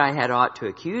 not that I had aught to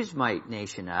accuse my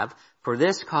nation of. For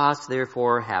this cause,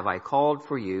 therefore, have I called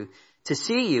for you, to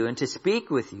see you and to speak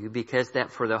with you, because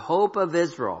that for the hope of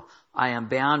Israel I am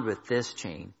bound with this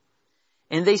chain.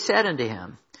 And they said unto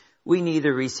him, We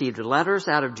neither received letters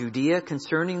out of Judea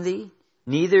concerning thee,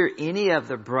 neither any of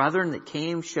the brethren that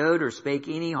came showed or spake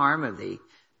any harm of thee,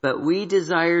 but we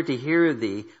desire to hear of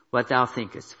thee what thou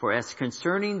thinkest. For as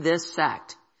concerning this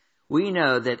sect, we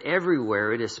know that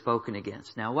everywhere it is spoken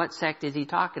against." Now, what sect is he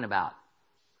talking about?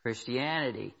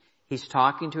 Christianity. He's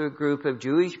talking to a group of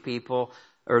Jewish people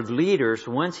or leaders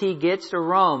once he gets to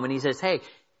Rome, and he says, hey,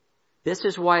 this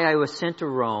is why I was sent to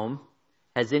Rome.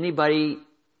 Has anybody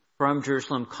from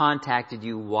Jerusalem contacted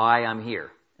you why I'm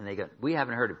here? And they go, we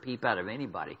haven't heard a peep out of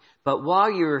anybody. But while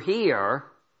you're here,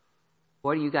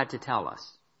 what do you got to tell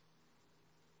us?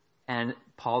 And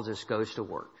Paul just goes to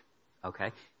work.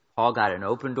 Okay? Paul got an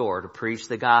open door to preach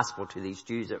the gospel to these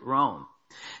Jews at Rome.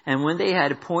 And when they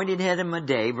had appointed him a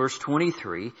day, verse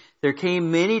 23, there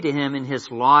came many to him in his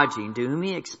lodging, to whom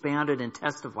he expounded and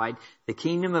testified the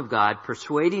kingdom of God,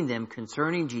 persuading them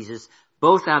concerning Jesus,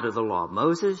 both out of the law of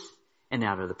Moses and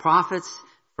out of the prophets,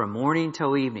 from morning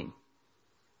till evening.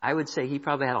 I would say he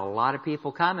probably had a lot of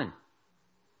people coming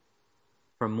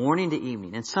from morning to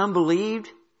evening. And some believed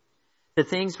the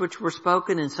things which were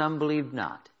spoken, and some believed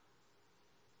not.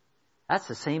 That's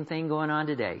the same thing going on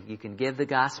today. You can give the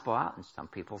gospel out, and some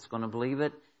people's going to believe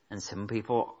it, and some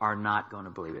people are not going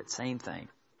to believe it. Same thing.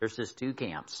 There's just two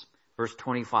camps. Verse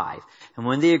 25. And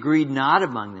when they agreed not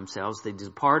among themselves, they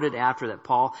departed after that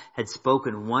Paul had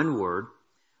spoken one word.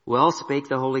 Well spake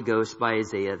the Holy Ghost by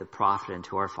Isaiah the prophet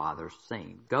unto our fathers,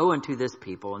 saying, Go unto this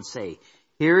people and say,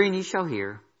 Hearing ye shall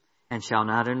hear, and shall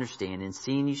not understand, and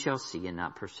seeing ye shall see, and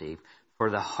not perceive. For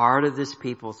the heart of this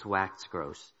people is waxed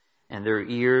gross, and their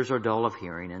ears are dull of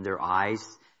hearing, and their eyes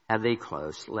have they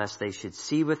closed, lest they should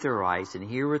see with their eyes, and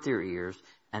hear with their ears,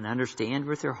 and understand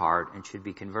with their heart, and should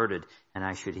be converted, and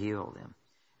I should heal them.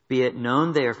 Be it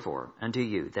known therefore unto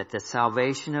you, that the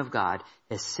salvation of God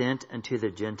is sent unto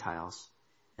the Gentiles,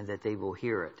 and that they will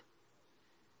hear it.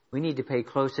 We need to pay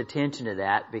close attention to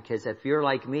that, because if you're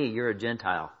like me, you're a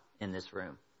Gentile in this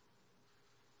room.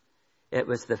 It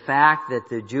was the fact that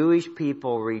the Jewish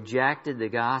people rejected the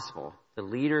gospel. The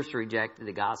leaders rejected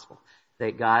the gospel,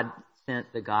 that God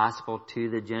sent the gospel to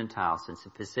the Gentiles, and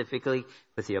specifically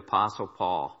with the Apostle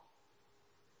Paul.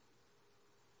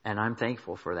 And I'm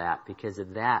thankful for that. Because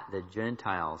of that, the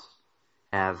Gentiles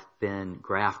have been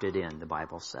grafted in, the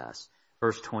Bible says.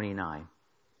 Verse 29.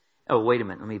 Oh, wait a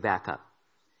minute. Let me back up.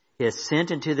 He is sent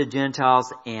into the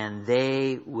Gentiles, and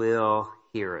they will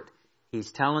hear it.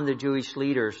 He's telling the Jewish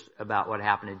leaders about what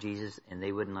happened to Jesus, and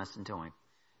they wouldn't listen to him.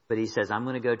 But he says, I'm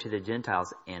going to go to the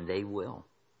Gentiles, and they will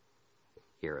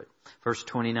hear it. Verse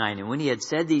 29, and when he had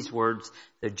said these words,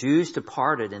 the Jews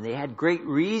departed, and they had great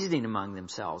reasoning among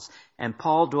themselves. And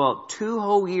Paul dwelt 2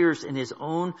 whole years in his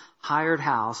own hired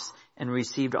house, and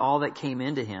received all that came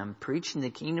into him, preaching the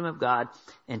kingdom of God,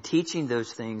 and teaching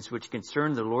those things which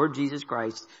concern the Lord Jesus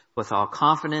Christ with all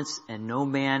confidence, and no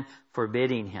man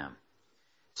forbidding him.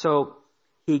 So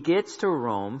he gets to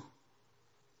Rome,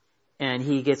 and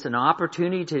he gets an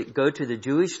opportunity to go to the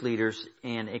Jewish leaders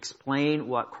and explain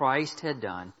what Christ had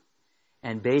done.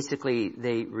 And basically,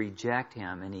 they reject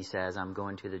him, and he says, I'm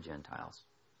going to the Gentiles.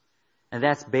 And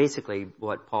that's basically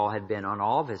what Paul had been on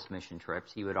all of his mission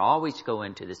trips. He would always go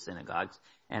into the synagogues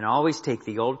and always take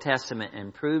the Old Testament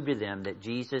and prove to them that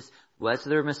Jesus was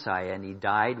their Messiah, and he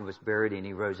died, was buried, and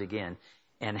he rose again.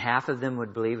 And half of them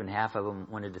would believe, and half of them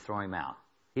wanted to throw him out.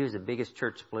 He was the biggest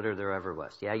church splitter there ever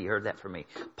was. Yeah, you heard that from me.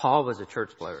 Paul was a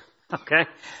church splitter. Okay?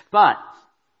 But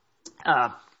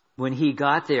when he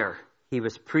got there, he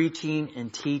was preaching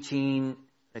and teaching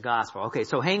the gospel. Okay,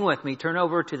 so hang with me. Turn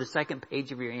over to the second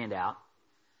page of your handout.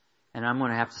 And I'm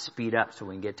going to have to speed up so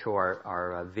we can get to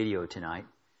our video tonight.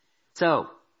 So,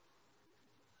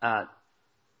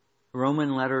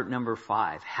 Roman letter number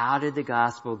 5. How did the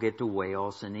gospel get to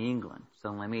Wales and England?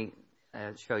 So let me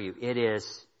show you. It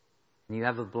is, and you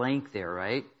have a blank there,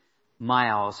 right?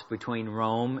 Miles between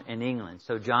Rome and England.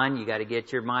 So John, you got to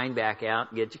get your mind back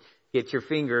out, get your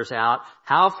fingers out.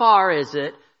 How far is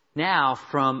it now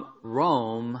from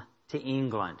Rome to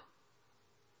England?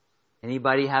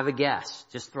 Anybody have a guess?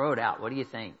 Just throw it out. What do you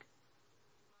think?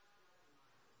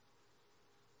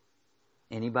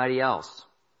 Anybody else?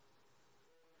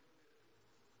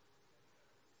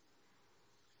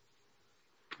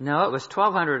 No, it was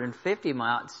 1,250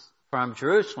 miles from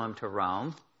Jerusalem to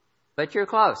Rome, but you're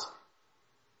close.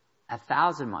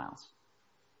 1,000 miles.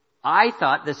 I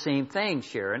thought the same thing,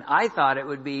 Sharon. I thought it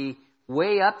would be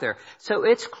way up there. So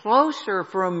it's closer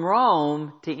from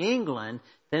Rome to England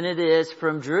than it is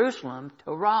from Jerusalem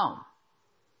to Rome.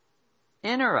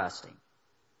 Interesting.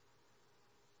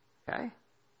 Okay?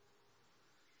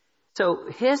 So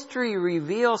history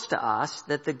reveals to us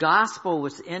that the gospel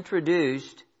was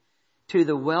introduced to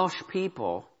the Welsh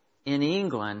people in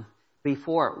England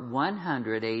before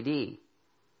 100 AD.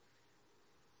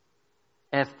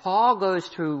 If Paul goes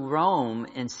to Rome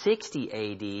in 60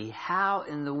 AD, how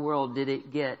in the world did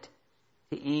it get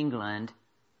to England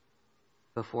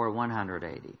before 100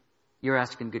 AD? You're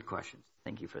asking good questions.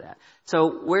 Thank you for that.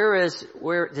 So where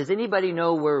does anybody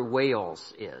know where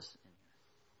Wales is?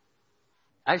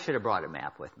 I should have brought a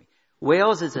map with me.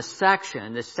 Wales is a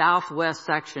section, the southwest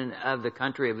section of the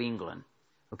country of England.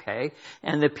 Okay?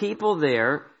 And the people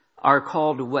there are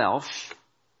called Welsh.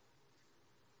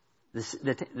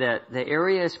 The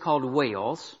area is called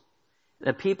Wales.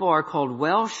 The people are called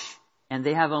Welsh, and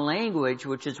they have a language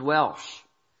which is Welsh.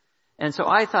 And so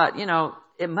I thought,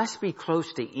 it must be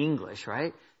close to English,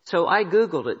 right? So I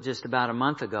Googled it just about a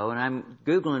month ago, and I'm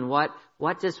Googling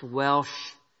what does Welsh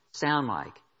sound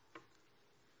like?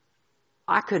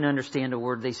 I couldn't understand a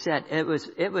word they said. It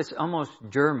was almost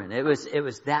German. It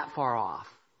was that far off.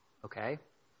 Okay?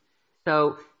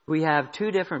 So we have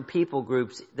 2 different people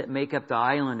groups that make up the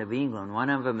island of England. One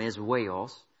of them is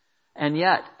Wales. And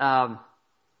yet,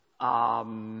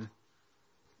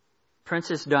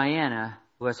 Princess Diana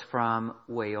was from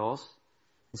Wales.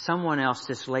 And someone else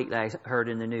just lately I heard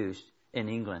in the news in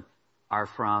England are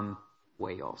from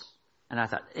Wales. And I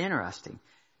thought, interesting.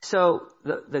 So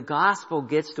the gospel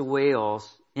gets to Wales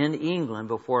in England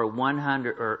before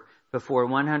 100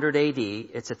 AD.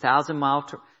 It's 1,000 mile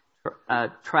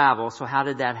travel. So how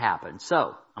did that happen?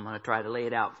 So I'm going to try to lay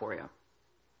it out for you.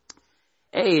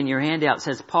 A in your handout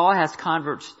says Paul has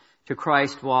converts to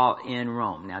Christ while in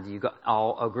Rome. Now, do you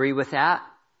all agree with that?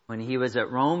 When he was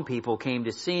at Rome, people came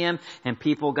to see him and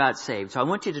people got saved. So I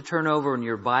want you to turn over in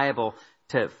your Bible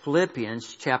to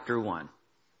Philippians chapter 1.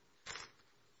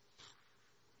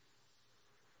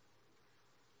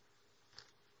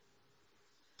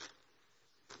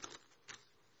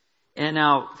 And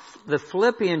now, the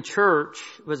Philippian church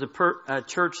was a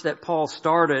church that Paul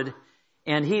started,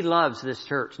 and he loves this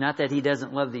church. Not that he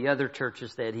doesn't love the other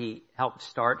churches that he helped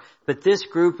start, but this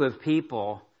group of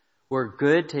people were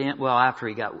good to him. Well, after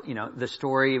he got, the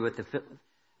story with the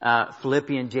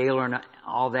Philippian jailer and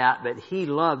all that, but he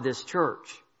loved this church.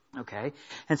 Okay?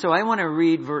 And so I want to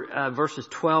read verses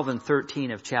 12 and 13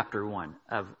 of chapter 1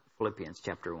 of Philippians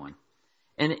chapter 1.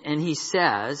 And he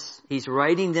says, he's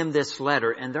writing them this letter,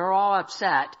 and they're all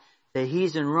upset that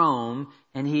he's in Rome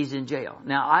and he's in jail.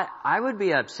 Now, I would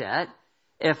be upset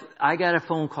if I got a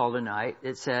phone call tonight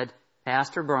that said,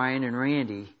 Pastor Brian and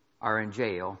Randy are in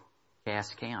jail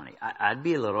Cass County. I'd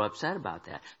be a little upset about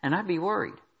that, and I'd be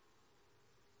worried.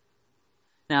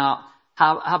 Now,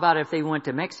 how about if they went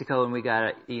to Mexico and we got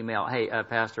an email, hey,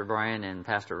 Pastor Brian and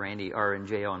Pastor Randy are in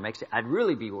jail in Mexico? I'd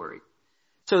really be worried.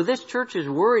 So this church is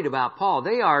worried about Paul.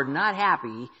 They are not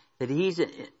happy that he's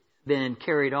been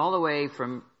carried all the way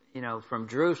from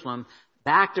Jerusalem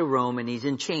back to Rome, and he's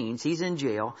in chains. He's in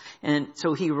jail. And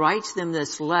so he writes them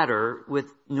this letter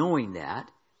with knowing that.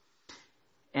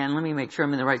 And let me make sure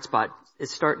I'm in the right spot.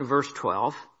 It's starting in verse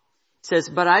 12. It says,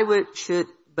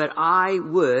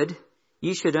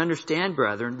 you should understand,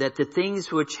 brethren, that the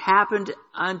things which happened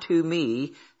unto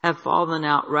me have fallen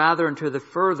out rather unto the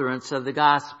furtherance of the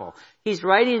gospel. He's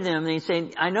writing them and he's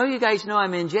saying, I know you guys know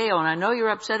I'm in jail, and I know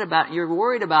you're upset you're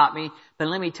worried about me, but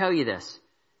let me tell you this.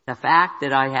 The fact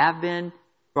that I have been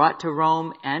brought to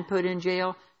Rome and put in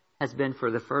jail has been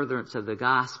for the furtherance of the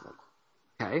gospel.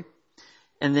 Okay?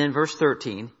 And then verse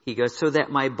 13, he goes, so that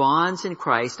my bonds in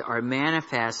Christ are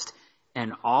manifest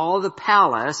in all the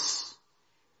palace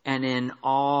and in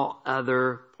all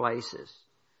other places.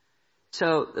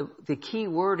 So the key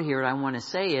word here I want to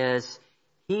say is,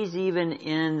 he's even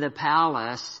in the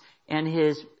palace, and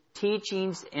his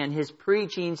teachings and his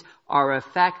preachings are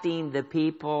affecting the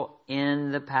people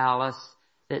in the palace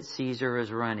that Caesar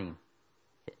is running,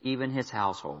 even his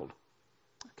household.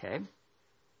 Okay?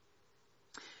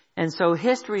 And so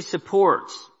history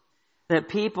supports that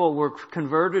people were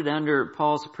converted under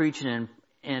Paul's preaching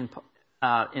in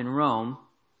Rome,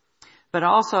 but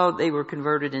also they were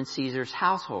converted in Caesar's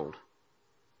household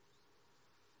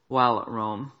while at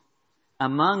Rome.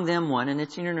 Among them one, and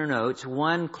it's in your notes,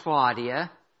 one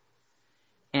Claudia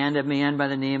and a man by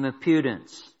the name of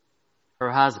Pudens,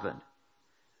 her husband,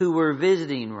 who were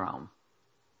visiting Rome.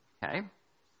 Okay?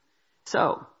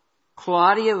 So,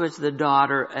 Claudia was the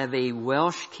daughter of a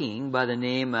Welsh king by the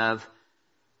name of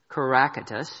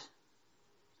Caractacus.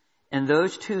 And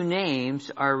those two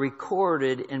names are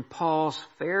recorded in Paul's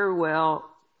farewell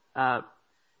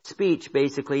speech,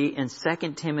 basically, in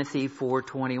 2 Timothy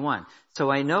 4:21.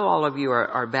 So I know all of you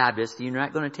are Baptists. You're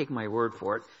not going to take my word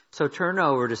for it. So turn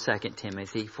over to 2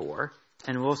 Timothy 4,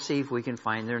 and we'll see if we can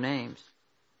find their names.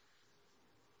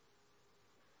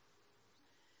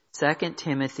 2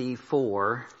 Timothy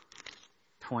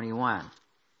 4:21.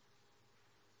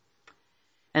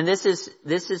 And this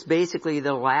is basically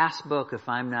the last book, if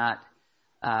I'm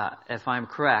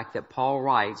correct, that Paul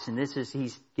writes. And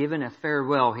he's given a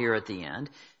farewell here at the end.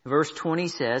 Verse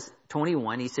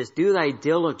 21, he says, do thy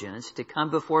diligence to come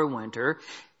before winter.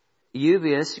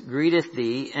 Eubius greeteth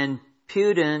thee, and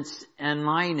Pudens and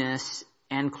Linus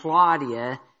and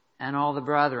Claudia and all the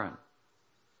brethren.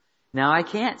 Now I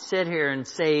can't sit here and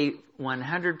say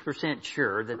 100%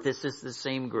 sure that this is the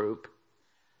same group.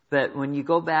 But when you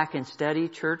go back and study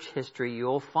church history,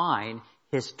 you'll find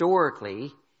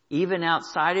historically, even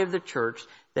outside of the church,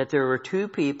 that there were two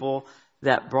people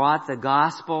that brought the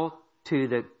gospel to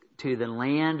the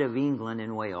land of England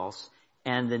and Wales.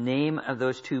 And the name of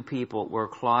those two people were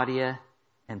Claudia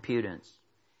and Pudens.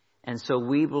 And so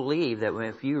we believe that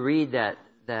if you read that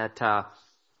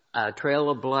Trail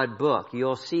of Blood book,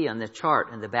 you'll see on the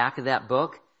chart in the back of that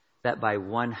book that by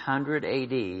 100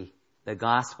 AD, the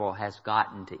gospel has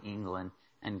gotten to England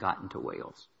and gotten to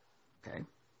Wales. Okay?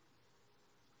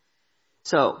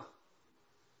 So,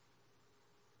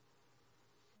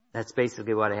 that's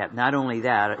basically what I have. Not only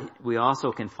that, we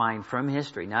also can find from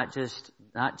history, not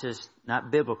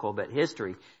biblical, but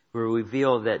history, where we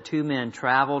reveal that two men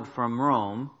traveled from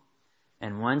Rome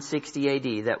in 160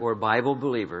 AD that were Bible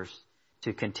believers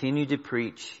to continue to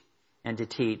preach and to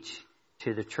teach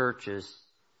to the churches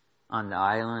on the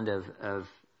island of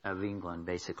England,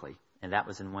 basically. And that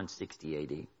was in 160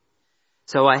 AD.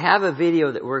 So I have a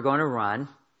video that we're going to run.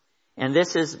 And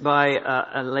this is by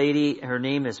a lady, her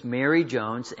name is Mary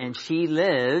Jones, and she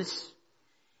lives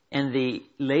in the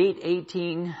late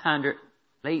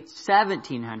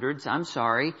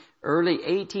 1700s, early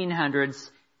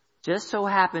 1800s, just so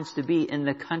happens to be in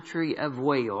the country of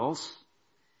Wales,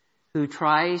 who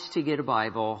tries to get a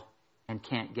Bible and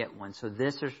can't get one. So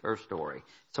this is her story.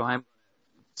 So I'm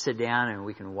sit down and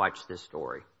we can watch this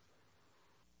story.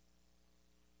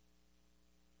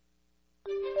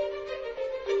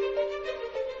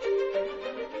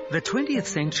 The 20th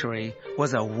century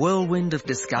was a whirlwind of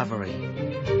discovery.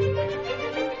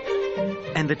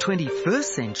 And the 21st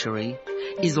century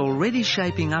is already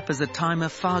shaping up as a time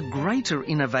of far greater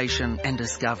innovation and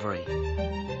discovery.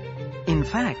 In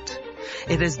fact,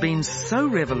 it has been so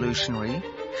revolutionary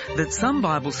that some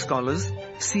Bible scholars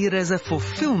see it as a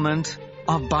fulfillment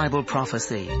of Bible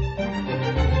prophecy.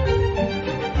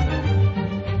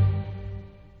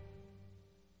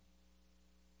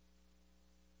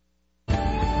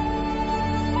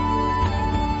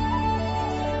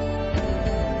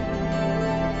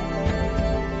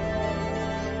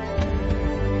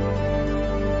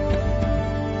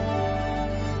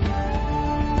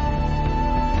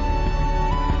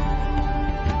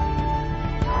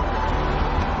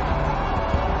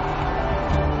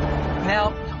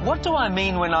 I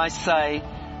mean when I say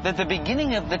that the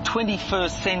beginning of the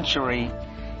 21st century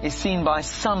is seen by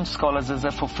some scholars as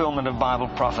a fulfillment of Bible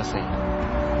prophecy.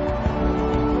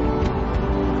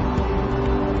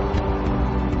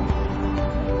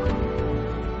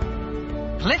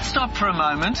 Let's stop for a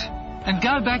moment and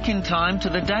go back in time to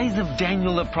the days of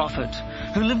Daniel the prophet,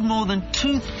 who lived more than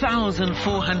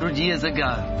 2,400 years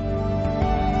ago.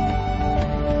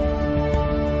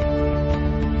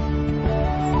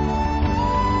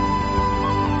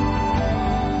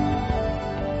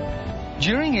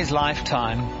 During his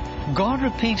lifetime, God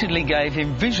repeatedly gave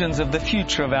him visions of the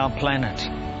future of our planet.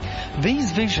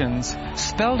 These visions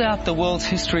spelled out the world's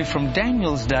history from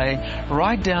Daniel's day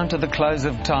right down to the close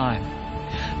of time.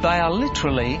 They are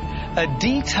literally a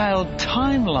detailed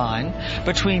timeline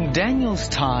between Daniel's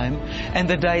time and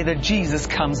the day that Jesus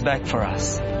comes back for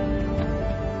us.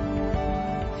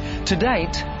 To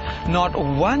date, not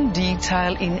one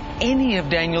detail in any of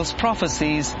Daniel's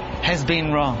prophecies has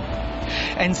been wrong.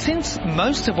 And since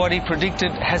most of what he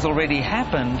predicted has already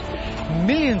happened,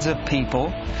 millions of people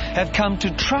have come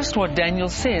to trust what Daniel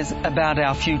says about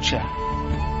our future.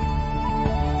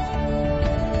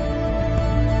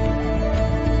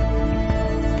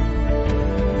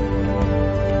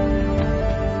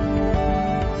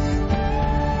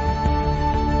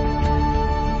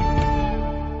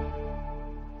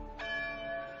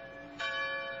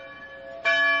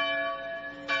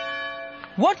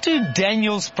 What do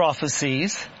Daniel's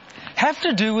prophecies have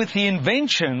to do with the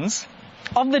inventions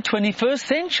of the 21st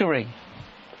century?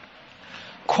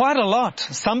 Quite a lot,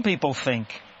 some people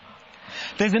think.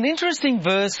 There's an interesting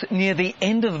verse near the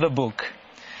end of the book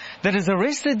that has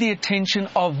arrested the attention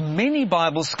of many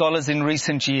Bible scholars in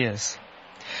recent years.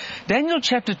 Daniel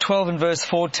chapter 12 and verse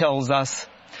 4 tells us,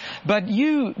 "But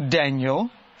you,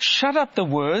 Daniel, shut up the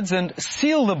words and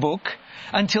seal the book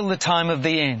until the time of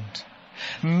the end.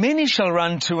 Many shall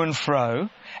run to and fro,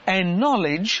 and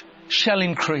knowledge shall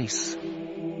increase."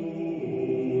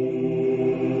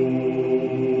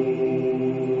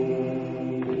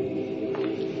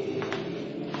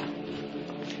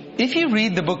 If you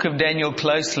read the book of Daniel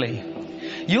closely,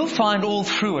 you'll find all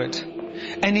through it,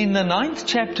 and in the 9th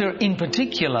chapter in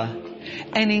particular,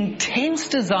 an intense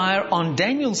desire on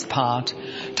Daniel's part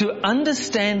to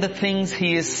understand the things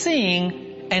he is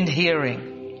seeing and hearing.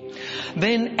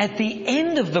 Then at the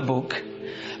end of the book,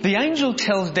 the angel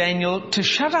tells Daniel to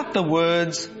shut up the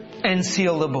words and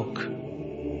seal the book.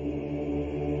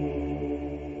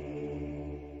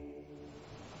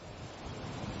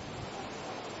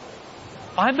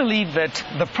 I believe that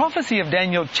the prophecy of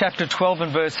Daniel chapter 12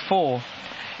 and verse 4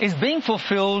 is being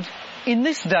fulfilled in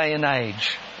this day and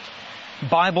age.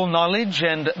 Bible knowledge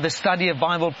and the study of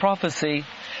Bible prophecy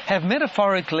have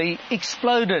metaphorically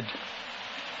exploded.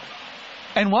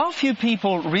 And while few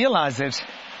people realize it,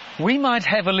 we might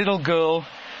have a little girl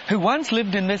who once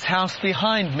lived in this house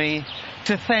behind me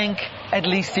to thank, at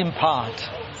least in part.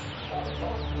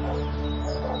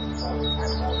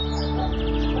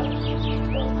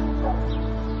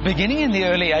 Beginning in the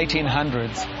early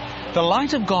 1800s, the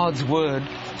light of God's Word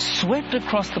swept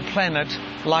across the planet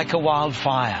like a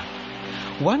wildfire.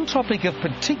 One topic of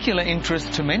particular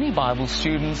interest to many Bible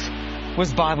students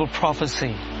was Bible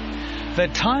prophecy. The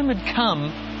time had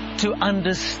come to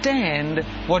understand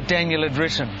what Daniel had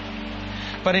written.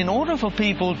 But in order for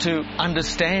people to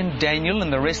understand Daniel and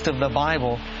the rest of the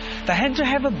Bible, they had to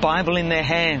have a Bible in their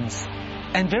hands,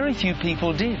 and very few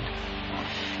people did.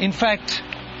 In fact,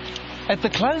 at the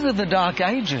close of the Dark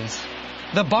Ages,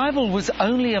 the Bible was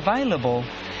only available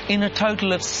in a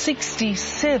total of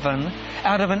 67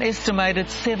 out of an estimated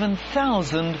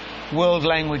 7,000 world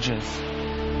languages.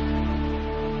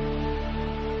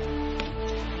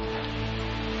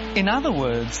 In other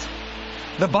words,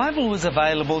 the Bible was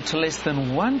available to less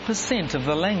than 1% of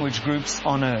the language groups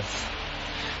on earth.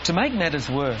 To make matters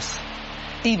worse,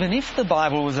 even if the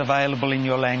Bible was available in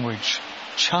your language,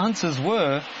 chances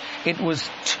were it was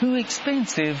too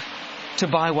expensive to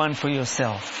buy one for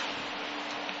yourself.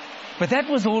 But that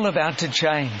was all about to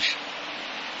change.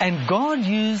 And God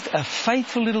used a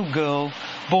faithful little girl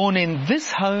born in this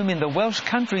home in the Welsh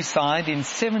countryside in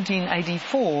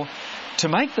 1784 to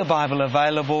make the Bible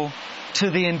available to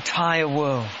the entire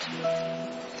world.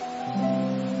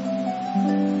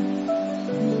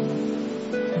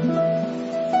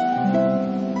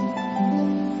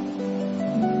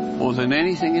 More than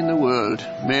anything in the world,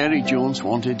 Mary Jones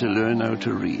wanted to learn how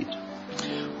to read.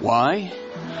 Why?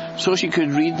 So she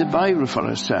could read the Bible for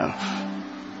herself.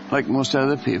 Like most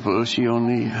other people, she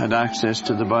only had access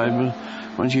to the Bible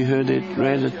when she heard it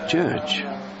read at church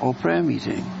or prayer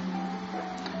meeting.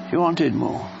 She wanted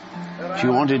more. She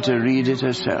wanted to read it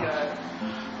herself.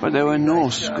 but there were no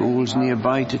schools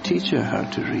nearby to teach her how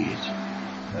to read.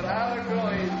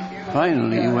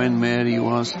 Finally, when Mary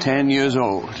was 10 years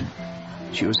old,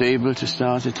 she was able to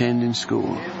start attending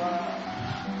school.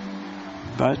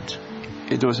 But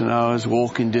it was an hour's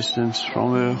walking distance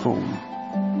from her home.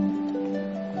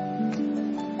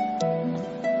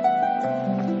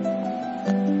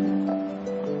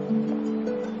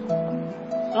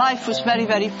 Life was very,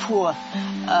 very poor,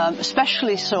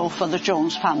 especially so for the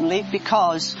Jones family,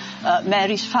 because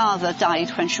Mary's father died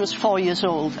when she was 4 years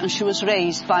old, and she was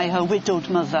raised by her widowed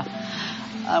mother,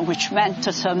 which meant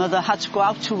that her mother had to go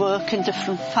out to work in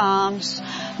different farms.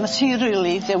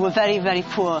 Materially, they were very, very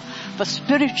poor, but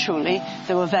spiritually,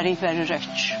 they were very, very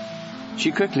rich.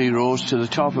 She quickly rose to the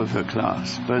top of her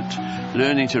class, but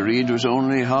learning to read was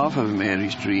only half of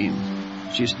Mary's dream.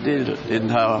 She still didn't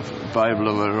have a Bible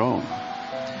of her own.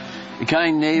 A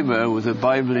kind neighbour with a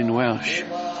Bible in Welsh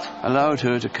allowed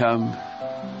her to come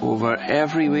over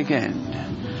every weekend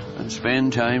and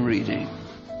spend time reading.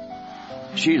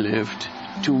 She lived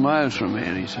 2 miles from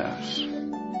Mary's house.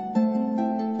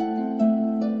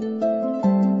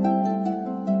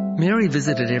 Mary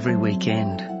visited every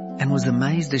weekend and was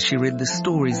amazed as she read the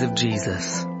stories of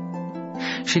Jesus.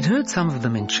 She'd heard some of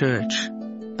them in church,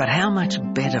 but how much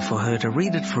better for her to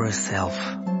read it for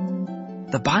herself.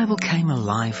 The Bible came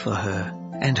alive for her,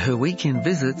 and her weekend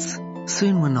visits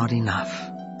soon were not enough.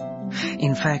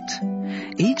 In fact,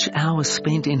 each hour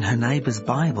spent in her neighbour's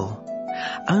Bible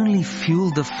only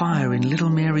fueled the fire in little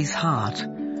Mary's heart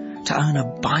to own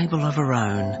a Bible of her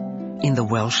own in the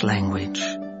Welsh language.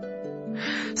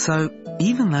 So,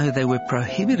 even though they were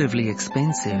prohibitively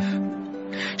expensive,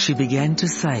 she began to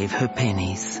save her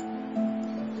pennies.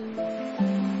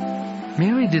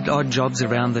 Mary did odd jobs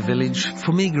around the village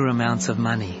for meagre amounts of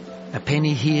money, a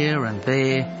penny here and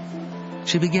there.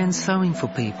 She began sewing for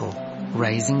people,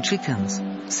 raising chickens,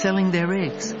 selling their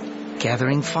eggs,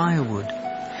 gathering firewood,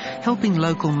 helping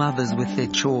local mothers with their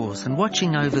chores and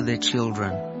watching over their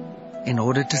children in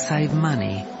order to save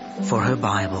money for her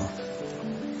Bible.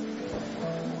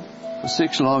 For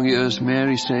 6 long years,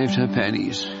 Mary saved her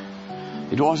pennies.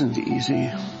 It wasn't easy.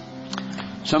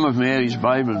 Some of Mary's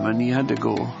Bible money had to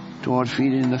go toward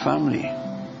feeding the family.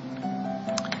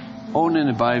 Owning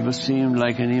a Bible seemed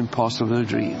like an impossible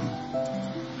dream.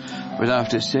 But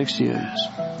after 6 years,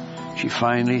 she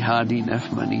finally had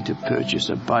enough money to purchase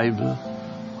a Bible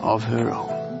of her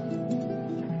own.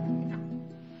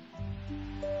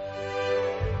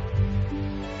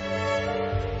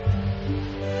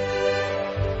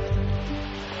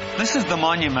 This is the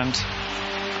monument,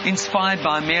 inspired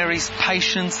by Mary's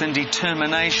patience and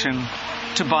determination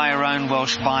to buy her own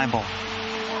Welsh Bible.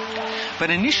 But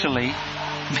initially,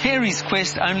 Mary's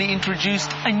quest only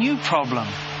introduced a new problem.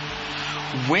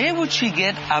 Where would she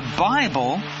get a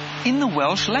Bible in the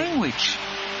Welsh language?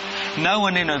 No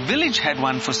one in her village had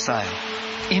one for sale.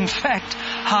 In fact,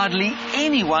 hardly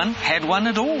anyone had one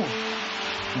at all.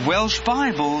 Welsh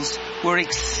Bibles were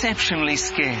exceptionally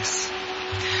scarce.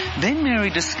 Then Mary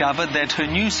discovered that her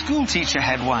new school teacher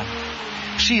had one.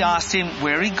 She asked him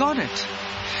where he got it.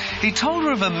 He told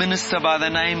her of a minister by the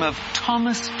name of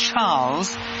Thomas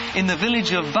Charles in the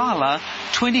village of Bala,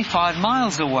 25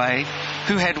 miles away,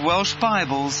 who had Welsh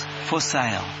Bibles for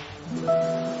sale.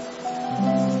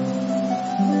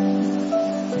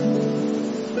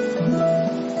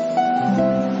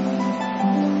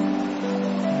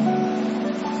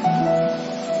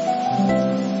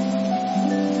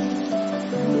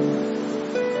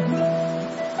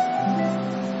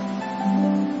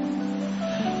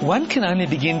 One can only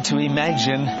begin to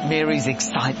imagine Mary's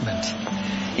excitement.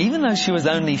 Even though she was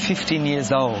only 15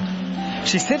 years old,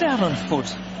 she set out on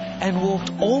foot and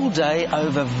walked all day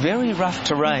over very rough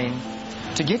terrain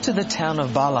to get to the town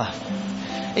of Bala.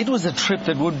 It was a trip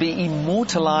that would be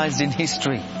immortalized in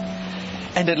history.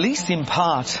 And at least in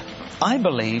part, I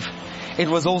believe, it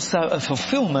was also a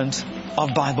fulfillment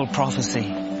of Bible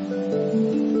prophecy.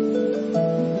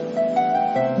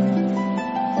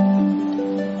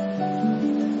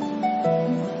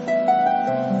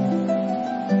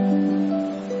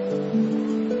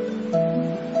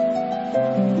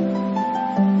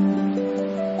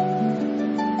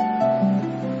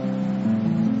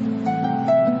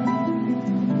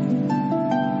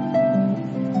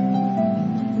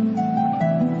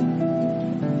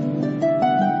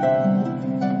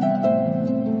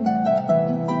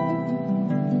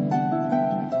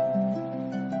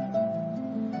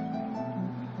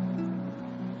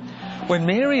 When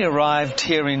Mary arrived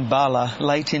here in Bala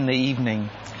late in the evening,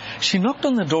 she knocked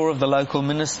on the door of the local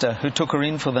minister who took her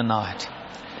in for the night.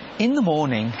 In the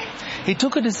morning, he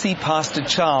took her to see Pastor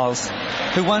Charles,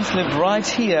 who once lived right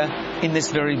here in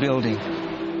this very building.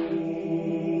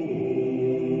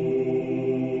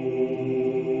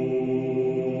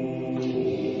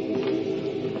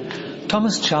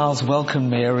 Thomas Charles welcomed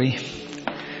Mary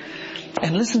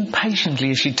and listened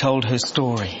patiently as she told her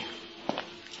story.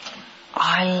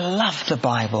 "I love the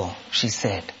Bible," she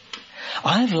said.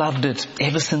 "I've loved it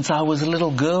ever since I was a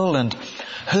little girl and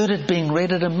heard it being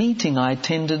read at a meeting I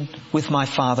attended with my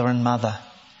father and mother.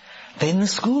 Then the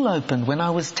school opened when I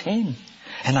was 10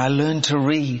 and I learned to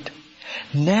read.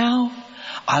 Now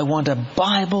I want a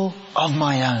Bible of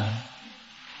my own."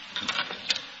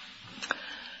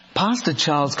 Pastor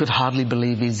Charles could hardly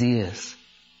believe his ears.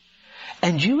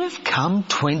 "And you have come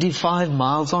 25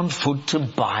 miles on foot to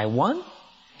buy one?"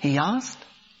 he asked.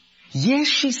 "Yes,"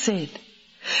 she said,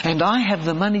 "and I have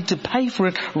the money to pay for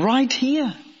it right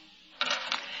here."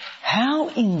 "How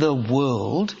in the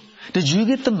world did you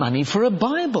get the money for a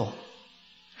Bible?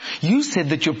 You said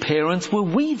that your parents were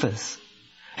weavers,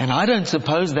 and I don't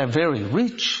suppose they're very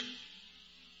rich."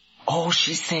 "Oh,"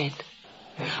 she said,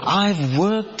 "I've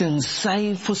worked and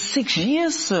saved for 6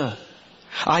 years, sir.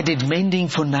 I did mending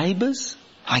for neighbours.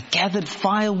 I gathered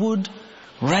firewood,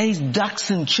 raised ducks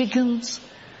and chickens,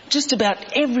 just about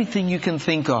everything you can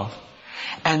think of.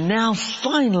 And now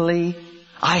finally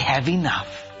I have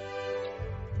enough."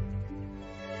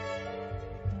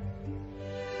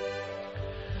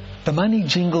 The money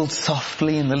jingled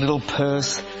softly in the little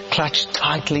purse, clutched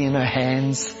tightly in her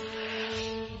hands.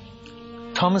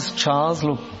 Thomas Charles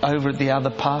looked over at the other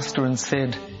pastor and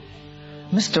said,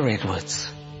 "Mr. Edwards,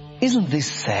 isn't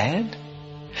this sad?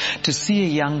 To see a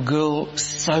young girl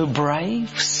so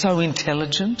brave, so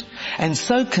intelligent, and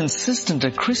so consistent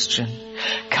a Christian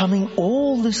coming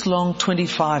all this long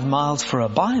 25 miles for a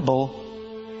Bible,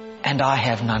 and I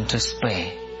have none to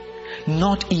spare.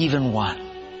 Not even one.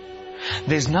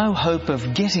 There's no hope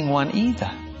of getting one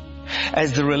either,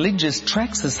 as the Religious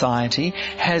Tract Society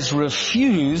has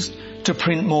refused to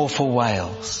print more for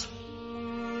Wales."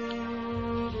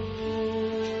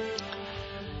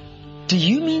 "Do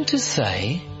you mean to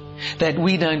say that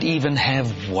we don't even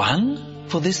have one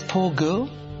for this poor girl?"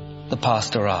 the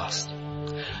pastor asked.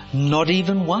 "Not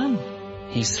even one,"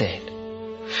 he said.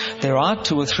 "There are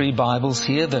 2 or 3 Bibles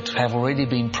here that have already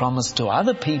been promised to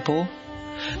other people,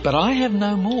 but I have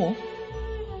no more."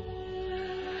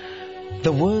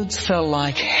 The words fell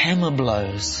like hammer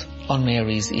blows on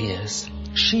Mary's ears.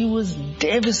 She was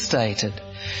devastated,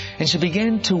 and she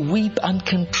began to weep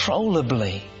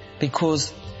uncontrollably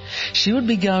because she would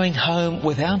be going home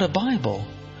without a Bible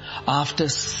after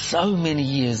so many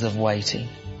years of waiting.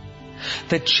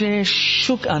 The chair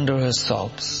shook under her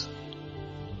sobs.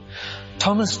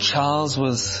 Thomas Charles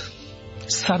was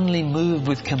suddenly moved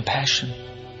with compassion.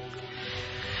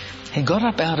 He got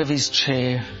up out of his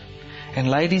chair and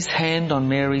laid his hand on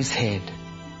Mary's head.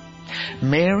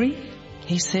 "Mary,"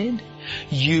 he said,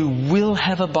 "you will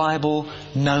have a Bible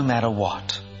no matter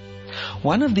what.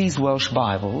 One of these Welsh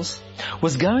Bibles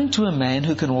was going to a man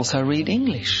who can also read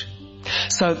English.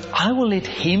 So I will let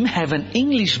him have an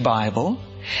English Bible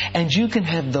and you can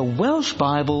have the Welsh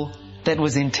Bible that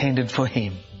was intended for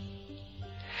him."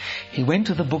 He went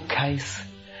to the bookcase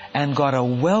and got a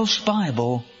Welsh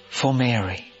Bible for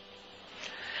Mary.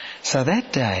 So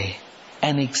that day,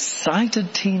 an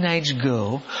excited teenage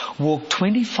girl walked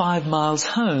 25 miles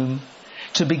home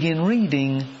to begin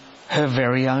reading her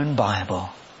very own Bible.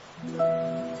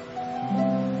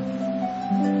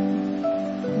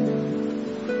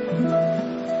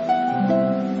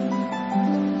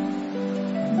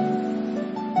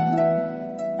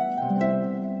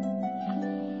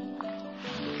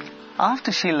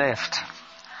 After she left,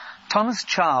 Thomas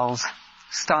Charles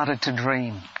started to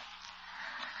dream.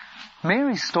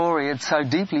 Mary's story had so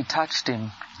deeply touched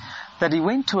him that he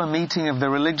went to a meeting of the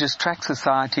Religious Tract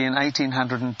Society in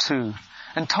 1802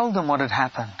 and told them what had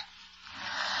happened.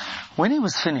 When he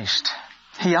was finished,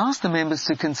 he asked the members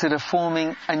to consider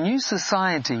forming a new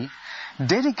society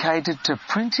dedicated to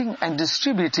printing and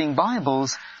distributing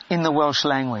Bibles in the Welsh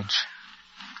language.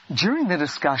 During the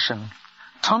discussion,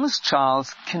 Thomas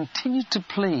Charles continued to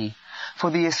plea for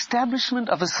the establishment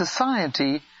of a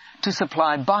society to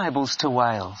supply Bibles to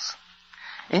Wales.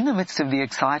 In the midst of the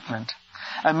excitement,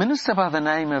 a minister by the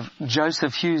name of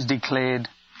Joseph Hughes declared,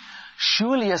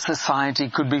 "Surely a society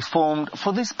could be formed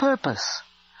for this purpose.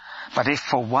 But if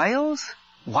for Wales,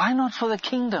 why not for the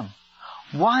kingdom?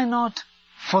 Why not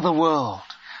for the world?"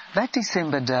 That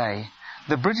December day,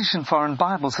 the British and Foreign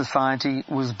Bible Society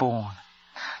was born.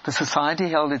 The society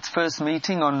held its first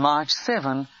meeting on March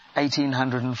 7,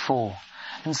 1804,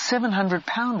 and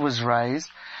 £700 was raised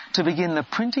to begin the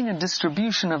printing and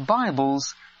distribution of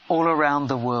Bibles all around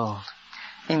the world.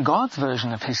 In God's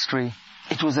version of history,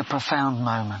 it was a profound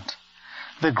moment.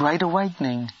 The Great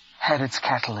Awakening had its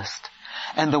catalyst,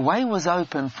 and the way was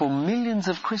open for millions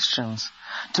of Christians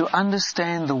to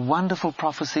understand the wonderful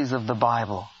prophecies of the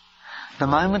Bible. The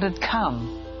moment had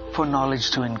come for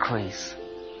knowledge to increase.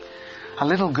 A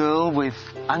little girl with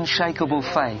unshakable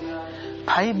faith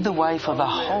paved the way for the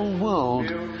whole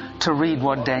world to read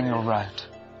what Daniel wrote.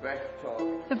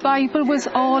 The Bible was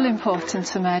all important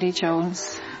to Mary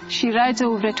Jones. She read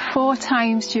over it 4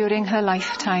 times during her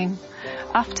lifetime.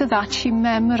 After that, she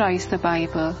memorized the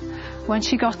Bible. When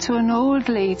she got to an old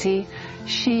lady,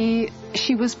 she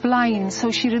was blind,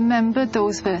 so she remembered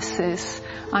those verses,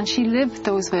 and she lived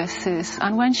those verses.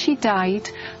 And when she died,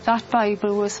 that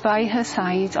Bible was by her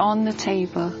side on the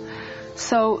table.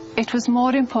 So it was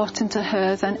more important to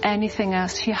her than anything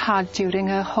else she had during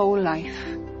her whole life.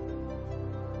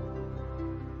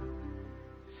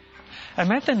 I'm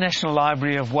at the National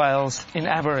Library of Wales in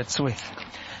Aberystwyth.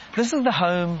 This is the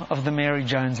home of the Mary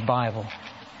Jones Bible.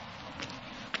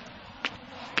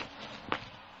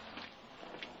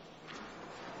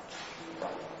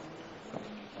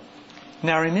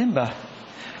 Now remember,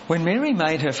 when Mary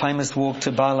made her famous walk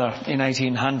to Bala in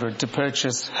 1800 to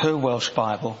purchase her Welsh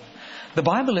Bible, the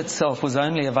Bible itself was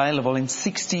only available in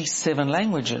 67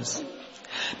 languages.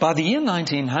 By the year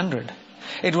 1900,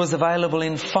 it was available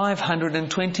in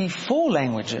 524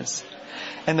 languages,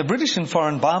 and the British and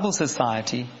Foreign Bible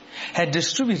Society had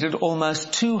distributed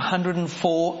almost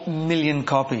 204 million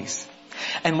copies.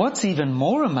 And what's even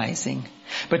more amazing,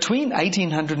 between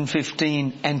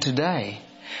 1815 and today,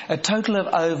 a total of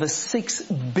over 6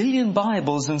 billion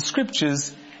Bibles and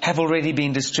scriptures have already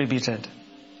been distributed.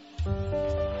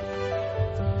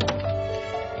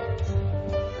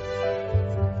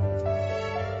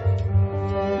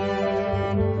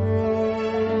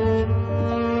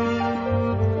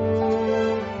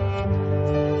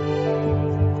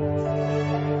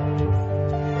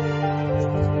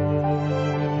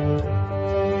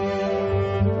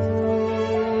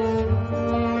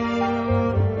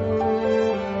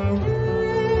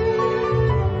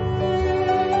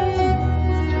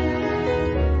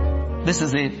 This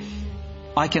is it.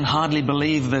 I can hardly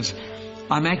believe that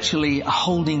I'm actually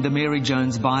holding the Mary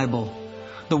Jones Bible,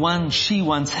 the one she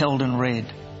once held and read.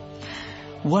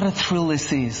 What a thrill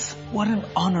this is. What an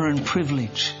honour and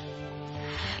privilege.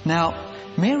 Now,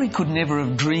 Mary could never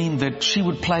have dreamed that she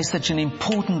would play such an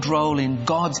important role in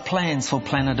God's plans for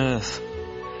planet Earth.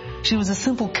 She was a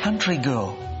simple country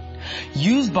girl,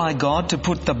 used by God to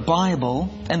put the Bible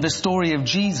and the story of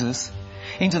Jesus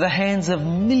into the hands of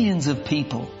millions of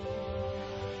people.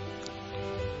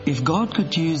 If God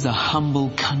could use a humble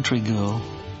country girl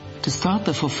to start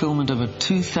the fulfillment of a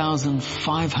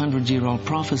 2,500-year-old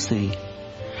prophecy,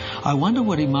 I wonder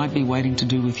what He might be waiting to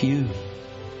do with you.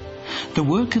 The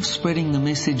work of spreading the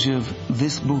message of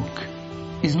this book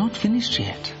is not finished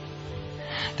yet.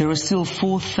 There are still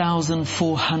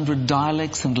 4,400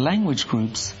 dialects and language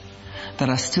groups that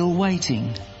are still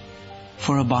waiting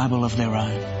for a Bible of their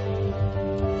own.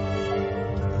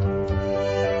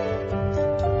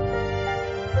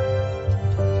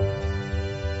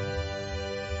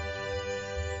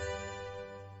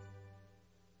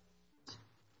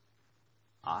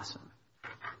 Awesome.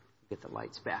 Get the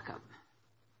lights back up.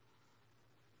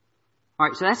 All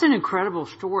right, so that's an incredible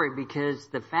story, because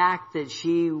the fact that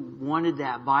she wanted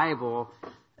that Bible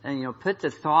and, put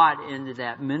the thought into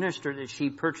that minister that she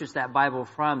purchased that Bible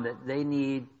from, that they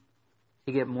need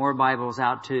to get more Bibles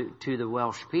out to the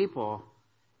Welsh people.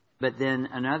 But then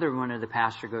another one of the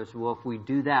pastor goes, well, if we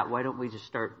do that, why don't we just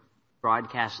start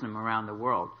broadcasting them around the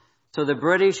world? So the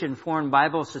British and Foreign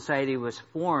Bible Society was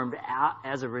formed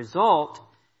as a result.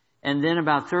 And then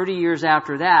about 30 years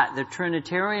after that, the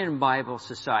Trinitarian Bible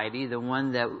Society, the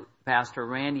one that Pastor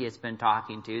Randy has been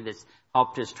talking to, that's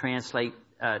helped us translate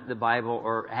the Bible,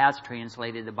 or has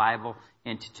translated the Bible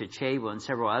into Chichewa and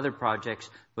several other projects,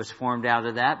 was formed out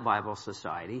of that Bible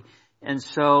Society. And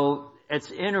so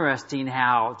it's interesting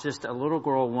how just a little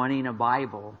girl wanting a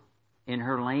Bible in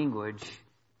her language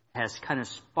has kind of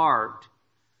sparked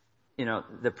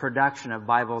the production of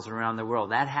Bibles around the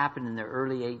world. That happened in the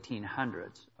early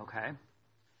 1800s, okay?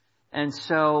 And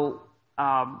so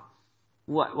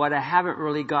what I haven't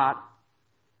really got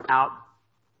out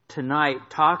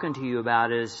tonight talking to you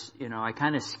about is, I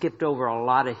kind of skipped over a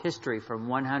lot of history from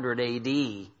 100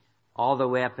 AD all the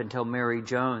way up until Mary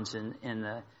Jones in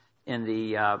the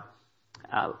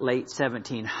late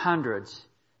 1700s.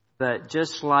 But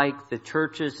just like the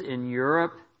churches in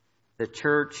Europe, the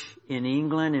church in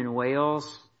England and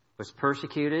Wales was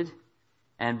persecuted,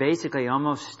 and basically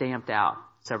almost stamped out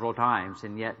several times.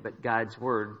 But God's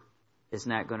word is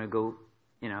not going to go,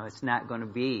 it's not going to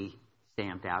be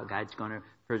stamped out. God's going to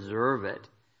preserve it.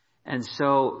 And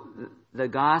so the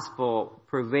gospel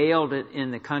prevailed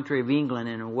in the country of England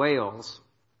and in Wales.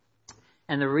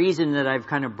 And the reason that I've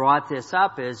kind of brought this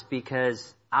up is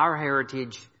because our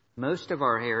heritage, most of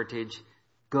our heritage,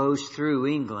 goes through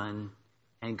England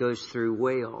and goes through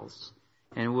Wales.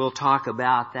 And we'll talk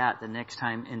about that the next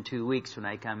time in 2 weeks when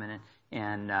I come in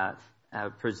and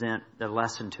present the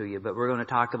lesson to you. But we're going to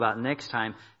talk about next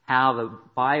time how the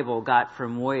Bible got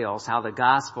from Wales, how the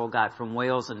gospel got from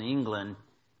Wales and England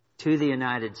to the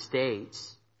United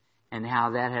States, and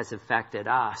how that has affected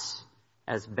us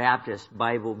as Baptist,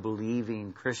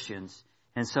 Bible-believing Christians.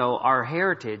 And so our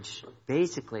heritage,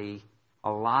 basically,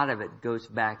 a lot of it goes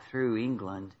back through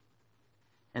England.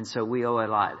 And so we owe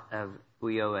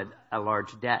a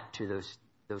large debt to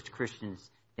those Christians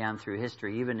down through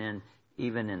history, even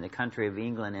in the country of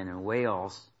England and in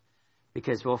Wales.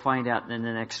 Because we'll find out in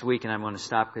the next week, and I'm going to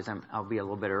stop because I'll be a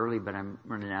little bit early, but I'm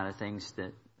running out of things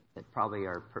that probably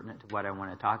are pertinent to what I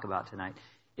want to talk about tonight,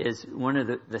 is one of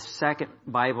the second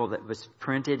Bible that was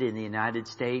printed in the United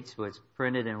States was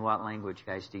printed in what language,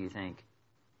 guys, do you think?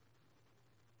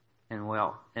 In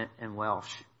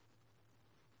Welsh.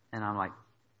 And I'm like,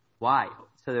 why?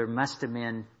 So there must have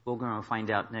been, we're going to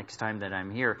find out next time that I'm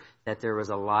here, that there was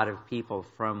a lot of people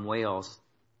from Wales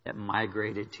that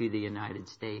migrated to the United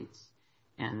States.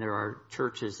 And there are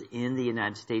churches in the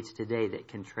United States today that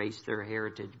can trace their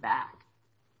heritage back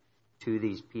to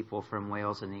these people from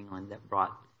Wales and England that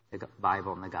brought the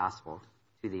Bible and the gospel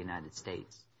to the United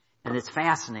States. And it's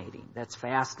fascinating. That's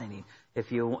fascinating.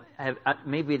 If you have,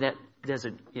 maybe that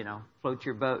doesn't, float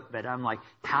your boat, but I'm like,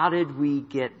 how did we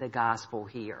get the gospel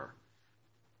here?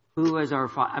 Who was our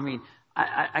father? I mean,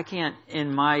 I can't,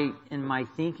 in my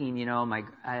thinking, I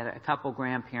had a couple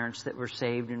grandparents that were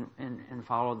saved and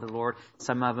followed the Lord.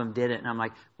 Some of them didn't. And I'm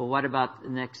like, well, what about the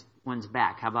next ones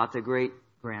back? How about the great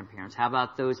grandparents? How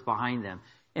about those behind them?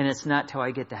 And it's not till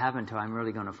I get to heaven till I'm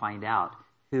really going to find out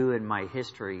who in my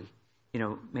history,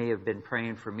 may have been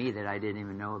praying for me that I didn't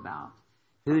even know about.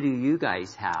 Who do you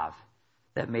guys have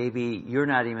that maybe you're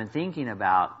not even thinking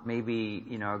about? Maybe,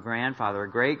 a grandfather,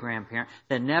 a great-grandparent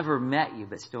that never met you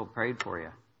but still prayed for you.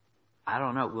 I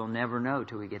don't know. We'll never know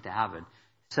till we get to heaven.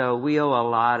 So we owe a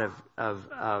lot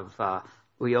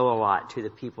we owe a lot to the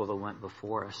people that went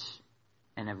before us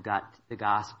and have got the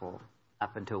gospel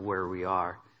up until where we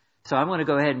are. So I'm going to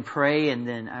go ahead and pray, and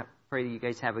then I pray that you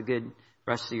guys have a good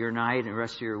rest of your night and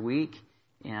rest of your week.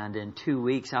 And in 2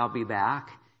 weeks, I'll be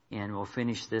back, and we'll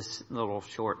finish this little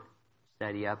short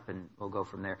study up, and we'll go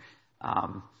from there.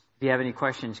 If you have any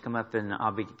questions, come up, and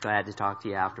I'll be glad to talk to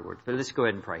you afterwards. But let's go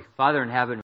ahead and pray. Father in heaven,